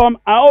 wherefore come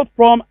out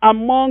from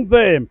among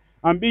them,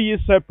 and be ye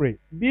separate.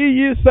 Be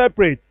ye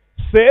separate,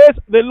 says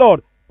the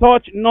Lord.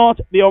 Touch not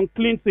the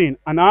unclean thing,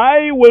 and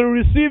I will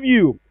receive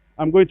you.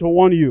 I'm going to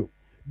warn you.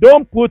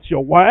 Don't put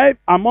your wife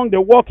among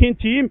the working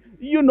team.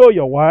 You know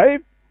your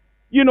wife.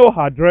 You know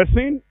her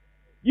dressing.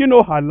 You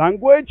know her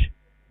language.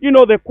 You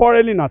know the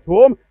quarreling at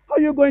home. How are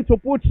you going to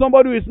put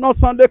somebody who is not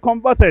Sunday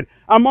converted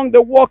among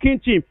the working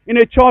team in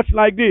a church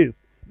like this?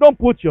 Don't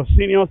put your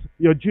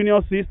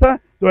junior sister,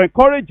 to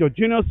encourage your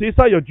junior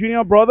sister, your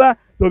junior brother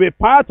to be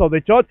part of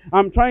the church.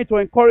 I'm trying to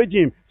encourage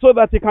him so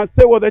that he can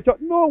stay with the church.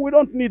 No, we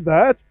don't need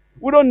that.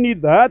 We don't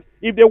need that.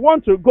 If they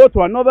want to go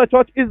to another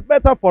church, it's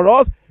better for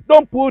us.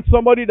 Don't put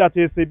somebody that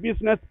is a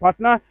business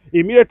partner,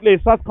 immediately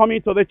starts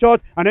coming to the church,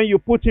 and then you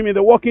put him in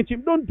the working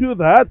team. Don't do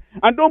that.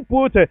 And don't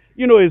put, a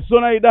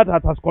zonal leader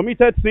that has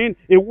committed sin,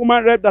 a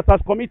woman rep that has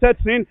committed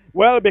sin,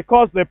 well,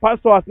 because the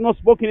pastor has not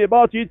spoken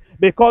about it,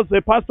 because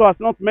the pastor has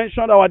not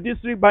mentioned our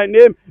district by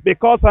name,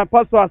 because our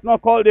pastor has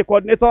not called the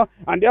coordinator,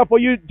 and therefore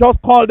you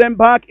just call them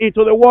back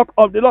into the work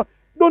of the Lord.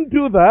 Don't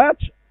do that.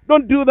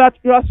 Don't do that.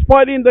 You are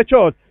spoiling the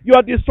church. You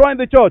are destroying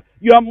the church.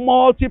 You are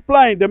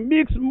multiplying the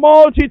mixed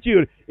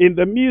multitude in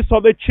the midst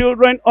of the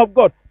children of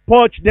God.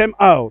 Purge them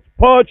out.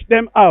 Purge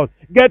them out.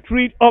 Get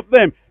rid of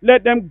them.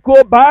 Let them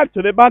go back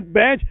to the back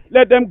bench.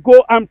 Let them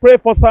go and pray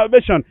for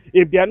salvation.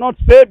 If they are not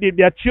saved, if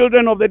they are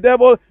children of the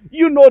devil,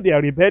 you know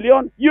their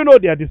rebellion, you know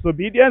their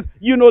disobedience,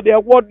 you know their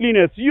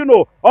worldliness, you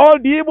know all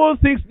the evil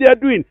things they are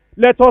doing.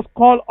 Let us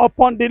call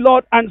upon the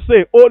Lord and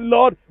say, oh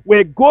Lord,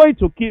 we're going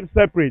to keep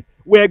separate.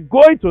 We're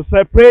going to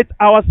separate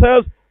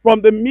ourselves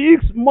from the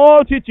mixed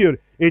multitude.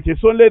 It is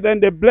only then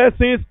the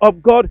blessings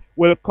of God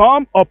will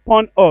come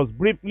upon us.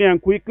 Briefly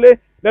and quickly,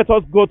 let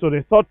us go to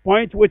the third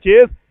point, which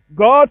is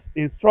God's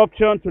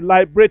instruction to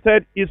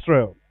liberated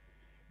Israel.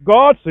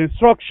 God's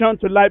instruction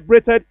to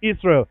liberated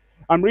Israel.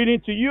 I'm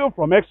reading to you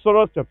from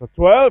Exodus chapter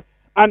 12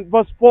 and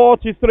verse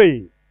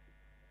 43.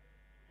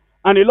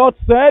 And the Lord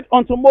said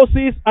unto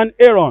Moses and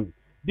Aaron,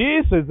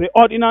 this is the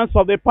ordinance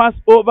of the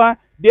Passover.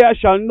 There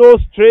shall no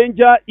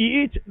stranger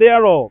eat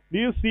thereof. Do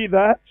you see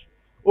that?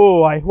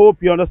 Oh, I hope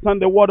you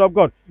understand the word of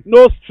God.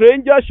 No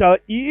stranger shall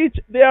eat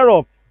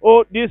thereof.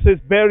 Oh, this is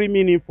very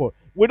meaningful.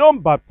 We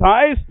don't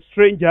baptize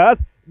strangers.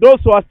 Those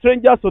who are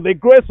strangers to the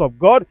grace of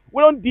God,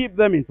 we don't dip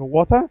them into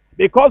water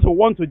because we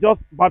want to just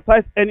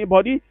baptize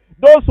anybody.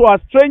 Those who are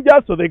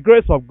strangers to the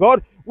grace of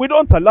God, we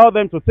don't allow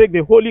them to take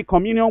the Holy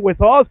Communion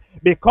with us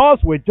because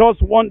we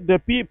just want the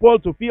people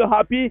to feel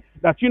happy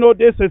that,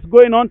 this is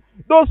going on.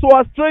 Those who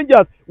are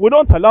strangers, we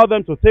don't allow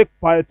them to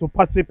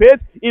participate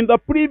in the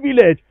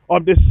privilege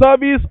of the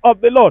service of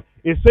the Lord.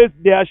 It says,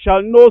 there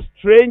shall no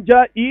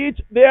stranger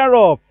eat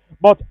thereof,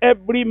 but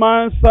every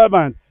man's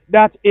servant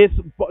that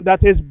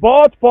is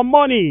bought for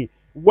money,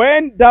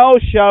 when thou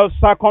shalt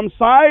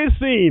circumcise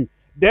him,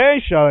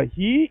 then shall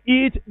he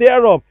eat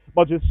thereof.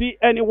 But you see,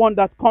 anyone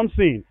that comes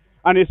in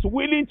and is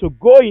willing to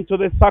go into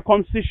the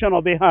circumcision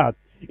of the heart,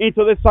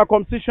 into the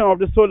circumcision of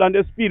the soul and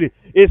the spirit,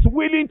 is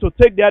willing to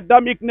take the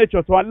Adamic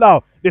nature, to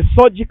allow the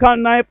surgical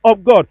knife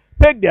of God,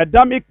 take the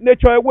Adamic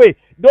nature away.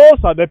 Those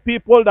are the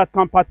people that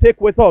can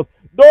partake with us.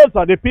 Those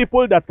are the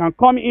people that can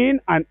come in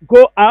and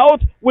go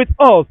out with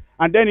us.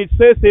 And then it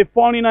says, a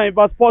foreigner in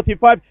verse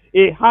 45,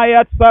 a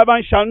hired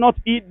servant shall not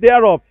eat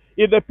thereof.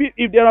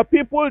 If there are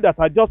people that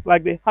are just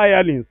like the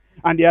hirelings,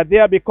 and they are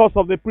there because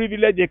of the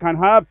privilege they can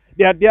have,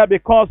 they are there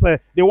because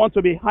they want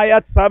to be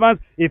hired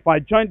servants. If I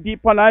join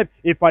Deeper Life,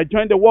 if I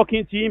join the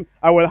working team,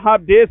 I will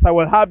have this, I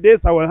will have this,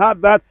 I will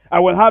have that, I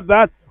will have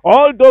that.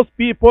 All those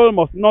people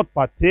must not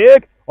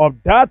partake of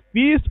that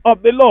feast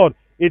of the Lord.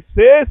 It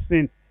says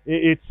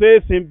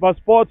in verse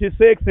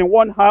 46, in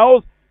one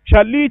house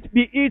shall it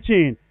be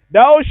eaten.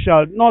 Thou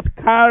shalt not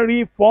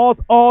carry forth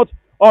aught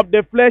of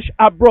the flesh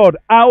abroad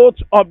out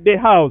of the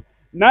house,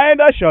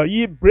 neither shall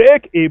ye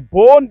break a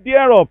bone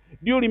thereof.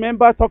 Do you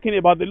remember talking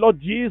about the Lord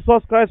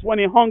Jesus Christ when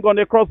he hung on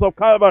the cross of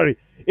Calvary?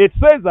 It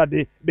says that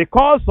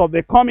because of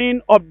the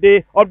coming of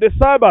the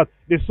Sabbath,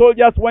 the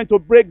soldiers went to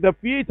break the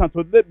feet and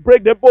to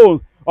break the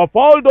bones of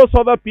all those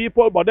other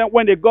people, but then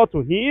when they got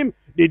to him,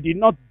 they did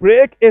not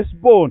break his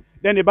bone.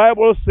 Then the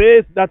Bible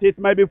says that it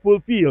might be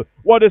fulfilled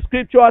what the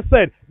scripture has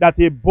said, that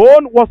a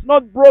bone was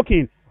not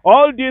broken.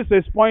 All this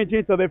is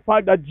pointing to the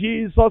fact that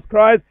Jesus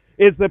Christ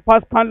is the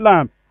Paschal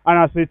Lamb.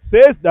 And as it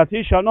says that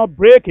he shall not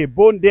break a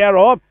bone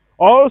thereof,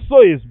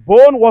 also his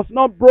bone was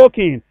not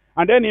broken.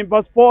 And then in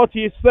verse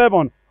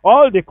 47,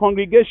 all the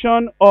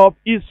congregation of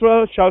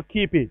Israel shall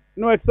keep it.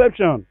 No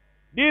exception.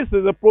 This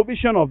is the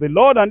provision of the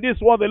Lord, and this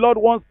is what the Lord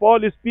wants for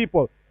all his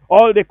people.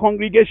 All the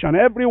congregation,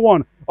 every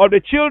one of the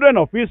children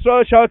of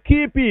Israel shall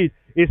keep it.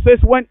 It says,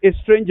 when a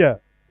stranger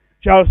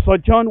shall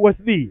sojourn with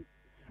thee,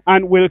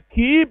 and will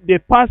keep the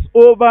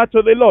Passover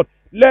to the Lord,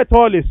 let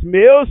all his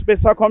males be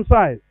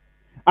circumcised.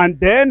 And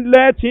then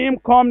let him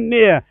come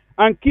near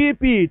and keep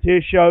it. He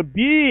shall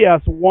be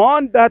as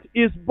one that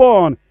is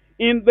born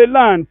in the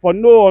land, for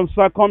no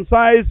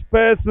uncircumcised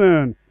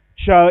person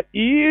shall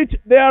eat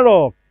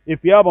thereof. If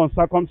you have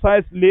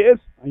uncircumcised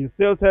lips and you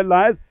still tell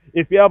lies,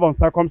 if you have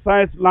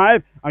uncircumcised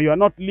life and you are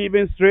not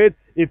living straight,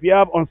 if you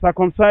have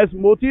uncircumcised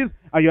motives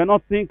and you are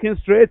not thinking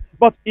straight,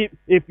 but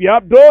if you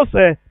have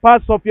those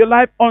parts of your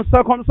life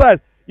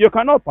uncircumcised, you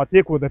cannot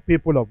partake with the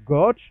people of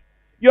God.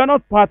 You are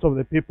not part of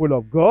the people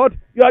of God.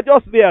 You are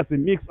just there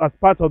as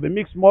part of the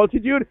mixed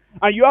multitude,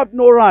 and you have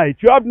no right.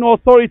 You have no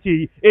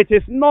authority. It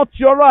is not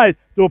your right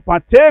to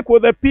partake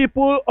with the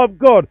people of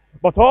God.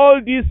 But all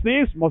these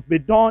things must be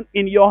done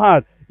in your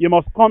heart. You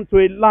must come to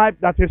a life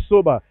that is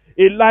sober,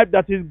 a life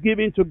that is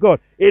given to God,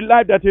 a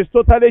life that is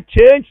totally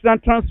changed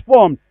and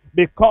transformed.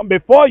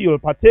 Before you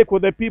partake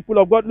with the people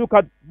of God, look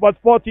at verse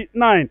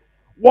 49.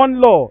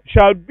 One law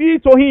shall be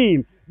to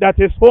him that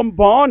is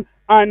homeborn,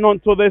 and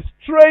unto the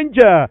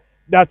stranger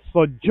that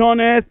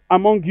sojourneth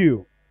among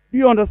you. Do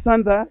you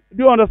understand that?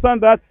 Do you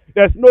understand that?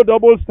 There's no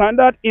double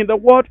standard in the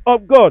word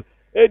of God.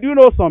 Do you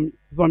know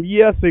some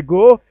years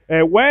ago,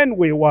 when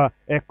we were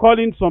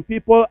calling some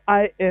people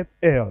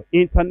IFL,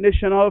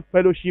 International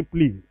Fellowship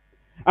League,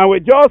 and we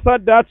just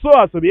had that so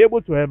as to be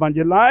able to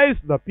evangelize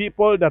the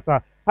people that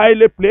are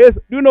highly placed.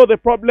 Do you know the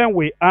problem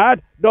we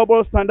had?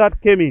 Double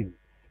standard came in.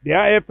 The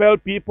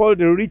IFL people,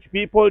 the rich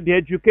people, the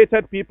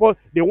educated people,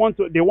 they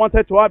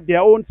wanted to have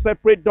their own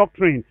separate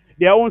doctrine.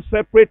 their own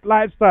separate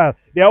lifestyle,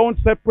 their own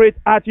separate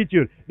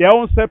attitude, their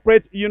own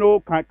separate,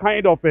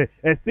 kind of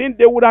a thing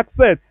they would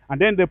accept. And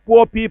then the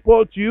poor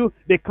people too,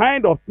 the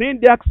kind of thing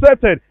they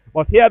accepted.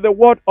 But here the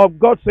word of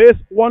God says,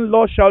 one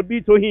law shall be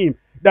to him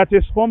that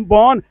is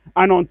homeborn,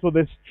 and unto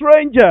the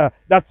stranger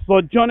that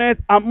sojourneth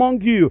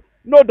among you.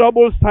 No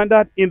double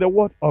standard in the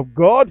word of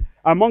God.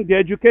 Among the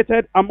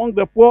educated, among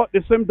the poor,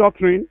 the same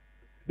doctrine,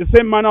 the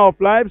same manner of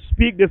life,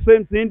 speak the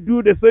same thing,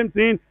 do the same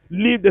thing,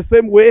 live the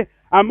same way.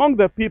 Among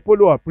the people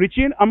who are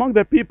preaching, among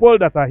the people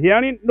that are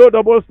hearing, no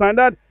double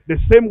standard, the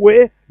same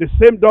way, the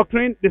same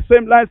doctrine, the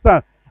same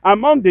lifestyle.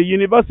 Among the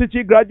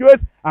university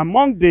graduates,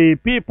 among the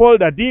people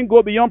that didn't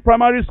go beyond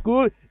primary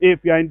school, if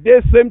you are in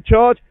this same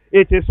church,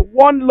 it is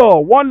one law.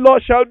 One law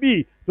shall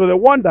be to the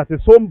one that is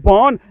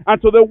homeborn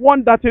and to the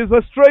one that is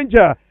a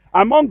stranger.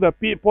 Among the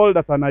people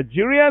that are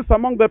Nigerians,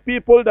 among the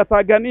people that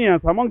are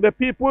Ghanaians, among the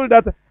people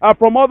that are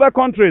from other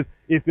countries,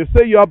 if you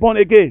say you are born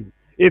again,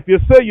 if you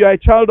say you are a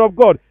child of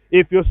God,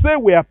 if you say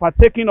we are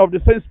partaking of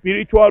the same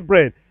spiritual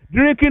bread,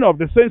 drinking of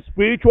the same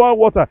spiritual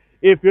water,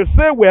 if you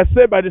say we are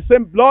saved by the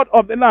same blood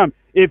of the Lamb,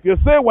 if you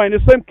say we're in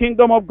the same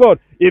kingdom of God,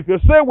 if you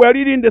say we're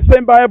reading the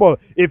same Bible,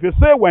 if you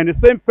say we're in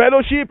the same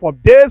fellowship of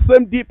this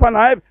same deeper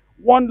life,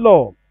 one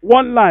law,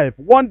 one life,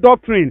 one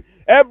doctrine,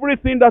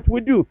 everything that we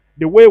do,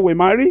 the way we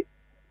marry,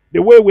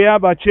 the way we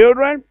have our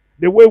children,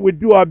 the way we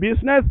do our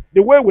business,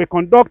 the way we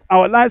conduct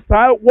our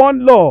lifestyle,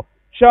 one law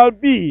shall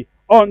be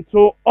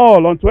unto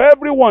all, unto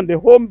everyone, the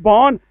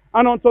homeborn,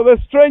 and unto the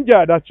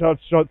stranger that shall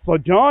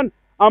sojourn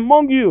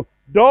among you.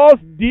 Thus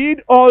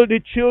did all the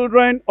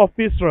children of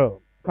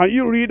Israel. Can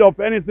you read of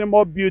anything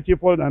more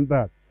beautiful than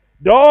that?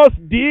 Thus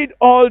did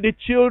all the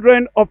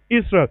children of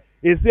Israel.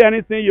 Is there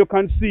anything you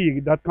can see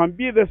that can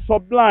be the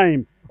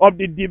sublime of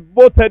the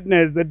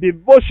devotedness, the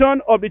devotion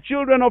of the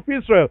children of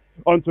Israel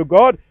unto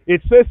God?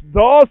 It says,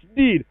 thus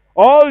did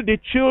all the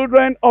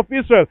children of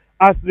Israel,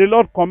 as the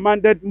Lord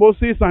commanded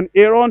Moses and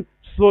Aaron,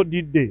 so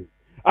did they.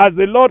 As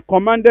the Lord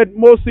commanded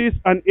Moses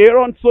and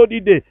Aaron, so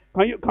did they.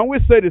 Can we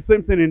say the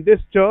same thing in this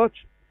church?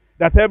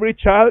 That every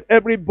child,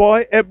 every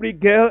boy, every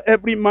girl,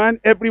 every man,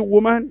 every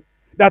woman,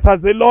 that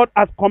as the Lord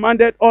has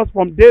commanded us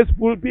from this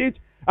pulpit,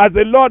 as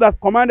the Lord has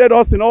commanded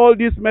us in all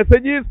these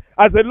messages,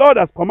 as the Lord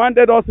has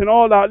commanded us in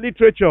all our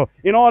literature,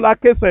 in all our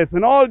cases,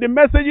 in all the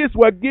messages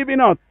we're giving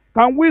out,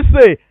 can we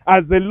say,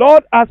 as the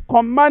Lord has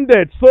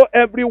commanded, so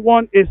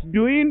everyone is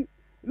doing?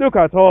 Look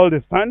at all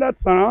the standards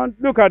around.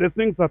 Look at the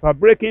things that are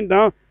breaking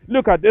down.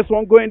 Look at this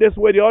one going this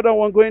way, the other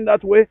one going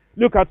that way.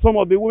 Look at some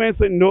of the women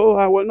saying, no,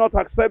 I will not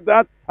accept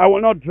that. I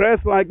will not dress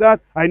like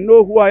that. I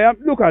know who I am.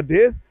 Look at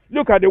this.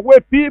 Look at the way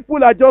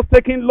people are just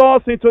taking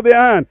laws into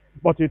their hand.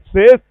 But it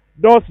says,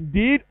 thus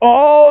did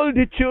all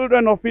the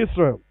children of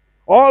Israel,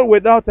 all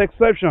without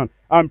exception.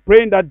 I'm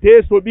praying that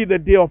this will be the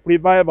day of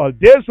revival.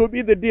 This will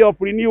be the day of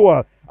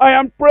renewal. I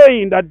am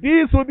praying that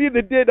this will be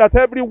the day that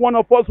every one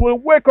of us will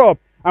wake up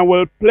and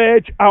will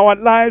pledge our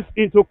lives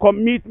into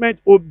commitment,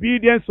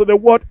 obedience to the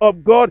word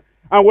of God,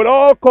 and will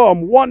all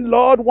come one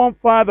Lord, one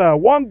Father,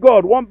 one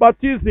God, one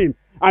baptism,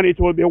 and it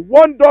will be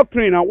one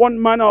doctrine and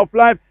one manner of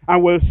life,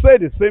 and we'll say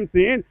the same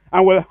thing,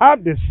 and we'll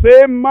have the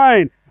same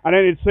mind. And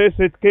then it says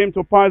it came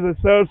to pass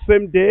the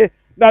same day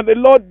that the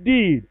Lord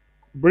did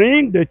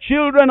bring the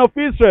children of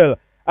Israel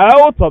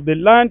out of the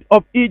land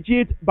of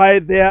Egypt by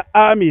their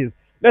armies.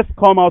 Let's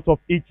come out of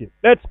Egypt.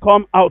 Let's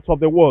come out of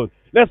the world.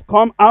 Let's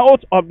come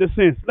out of the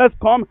sins. Let's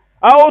come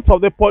out of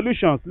the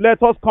pollutions.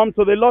 Let us come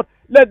to the Lord.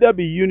 Let there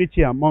be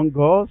unity among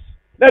us.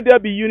 Let there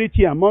be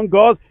unity among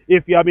us.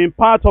 If you have been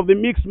part of the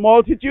mixed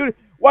multitude,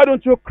 why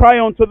don't you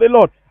cry unto the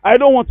Lord? I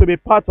don't want to be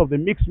part of the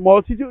mixed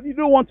multitude. You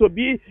don't want to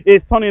be a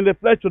thorn in the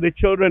flesh to the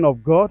children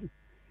of God,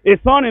 a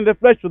thorn in the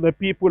flesh to the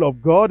people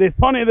of God, a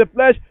thorn in the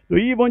flesh to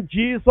even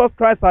Jesus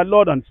Christ, our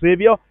Lord and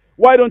Savior.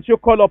 Why don't you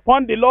call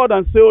upon the Lord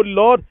and say, oh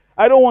Lord,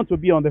 I don't want to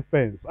be on the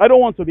fence. I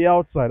don't want to be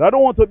outside. I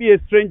don't want to be a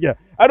stranger.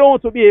 I don't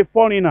want to be a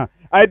foreigner.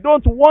 I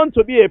don't want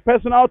to be a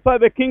person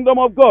outside the kingdom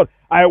of God.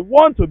 I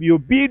want to be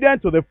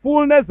obedient to the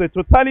fullness, the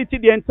totality,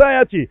 the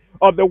entirety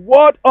of the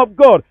word of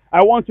God.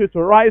 I want you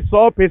to rise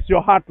up. Is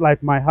your heart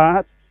like my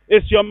heart?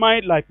 Is your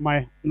mind like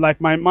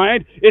my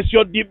mind? Is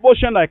your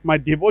devotion like my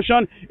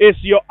devotion? Is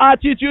your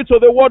attitude to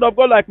the word of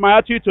God like my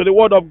attitude to the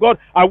word of God?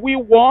 Are we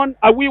one?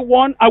 Are we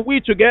one? Are we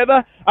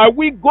together? Are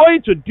we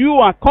going to do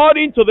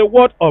according to the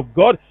word of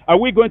God? Are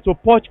we going to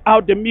purge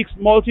out the mixed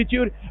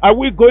multitude? Are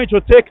we going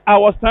to take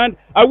our stand?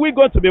 Are we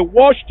going to be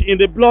washed in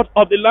the blood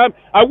of the Lamb?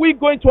 Are we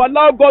going to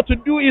allow God to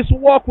do his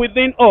work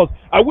within us?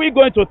 Are we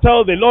going to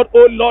tell the Lord,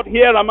 oh Lord,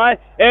 here am I,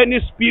 any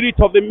spirit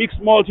of the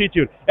mixed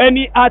multitude,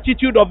 any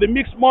attitude of the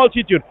mixed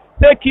multitude,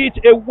 take it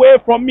away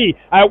from me.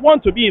 I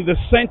want to be in the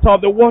center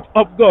of the word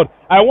of God.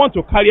 I want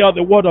to carry out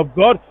the word of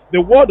God,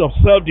 the word of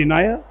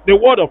self-denial, the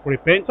word of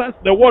repentance,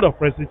 the word of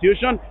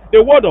restitution,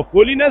 the word of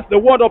holiness, the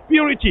word of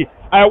purity.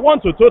 I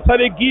want to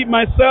totally give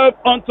myself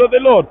unto the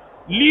Lord.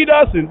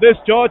 Leaders in this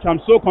church, I'm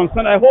so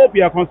concerned. I hope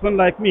you are concerned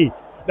like me,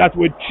 that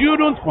with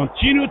children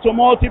continue to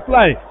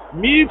multiply,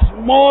 mixed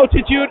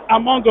multitude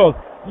among us.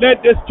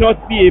 Let this church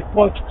be a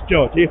purged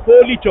church, a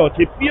holy church,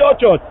 a pure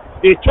church,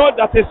 a church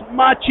that is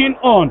marching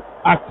on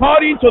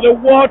according to the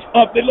word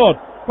of the Lord.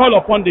 Call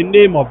upon the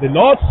name of the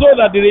Lord so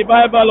that the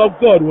revival of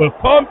God will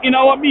come in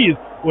our midst,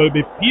 will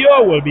be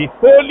pure, will be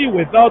holy,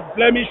 without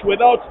blemish,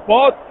 without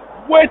spot,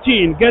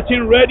 waiting,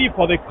 getting ready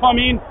for the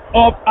coming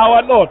of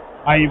our Lord.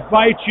 I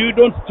invite you,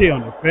 don't stay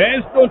on the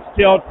fence, don't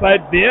stay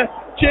outside there.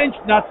 Change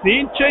that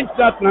thing, change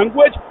that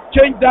language,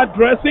 change that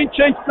dressing,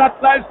 change that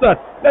lifestyle.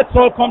 Let's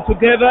all come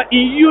together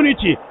in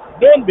unity.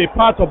 Don't be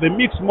part of the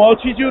mixed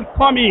multitude.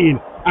 Come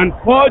in and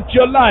purge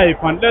your life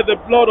and let the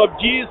blood of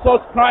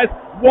Jesus Christ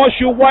wash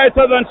you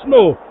whiter than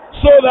snow,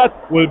 so that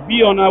we'll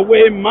be on our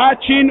way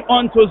marching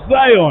unto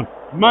Zion,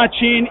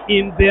 marching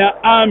in their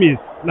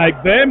armies. Like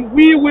them,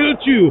 we will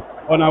too,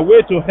 on our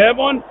way to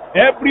heaven,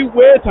 every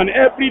weight and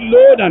every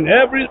load and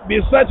every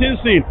besetting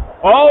sin,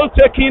 all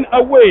taken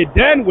away.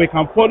 Then we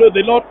can follow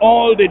the Lord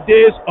all the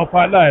days of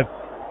our life.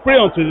 Pray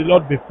unto the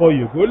Lord before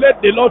you go.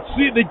 Let the Lord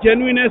see the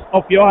genuineness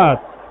of your heart.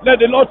 Let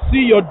the Lord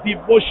see your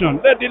devotion.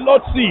 Let the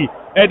Lord see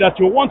that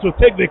you want to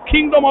take the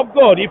kingdom of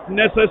God, if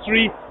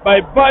necessary,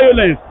 by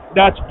violence,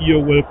 that you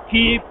will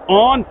keep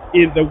on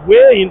in the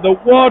way, in the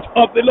word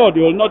of the Lord.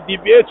 You will not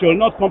deviate, you will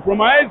not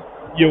compromise,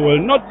 you will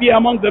not be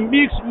among the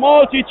mixed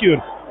multitude.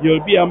 You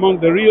will be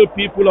among the real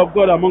people of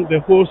God, among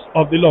the hosts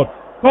of the Lord.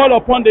 Call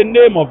upon the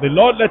name of the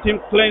Lord. Let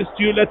him cleanse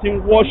you, let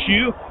him wash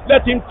you,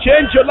 let him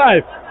change your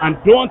life. And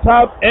don't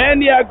have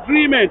any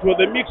agreement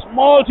with the mixed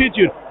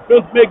multitude.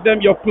 Don't make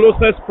them your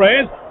closest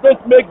friends.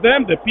 Don't make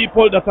them the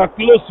people that are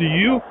close to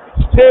you.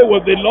 Stay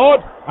with the Lord,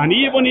 and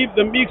even if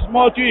the mixed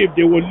multitude, if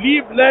they will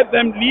leave, let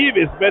them leave.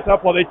 It's better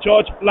for the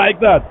church like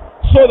that,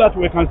 so that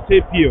we can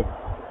stay pure,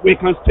 we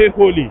can stay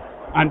holy,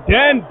 and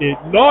then the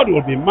Lord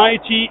will be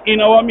mighty in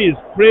our midst.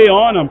 Pray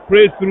on and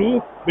pray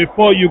through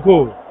before you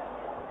go.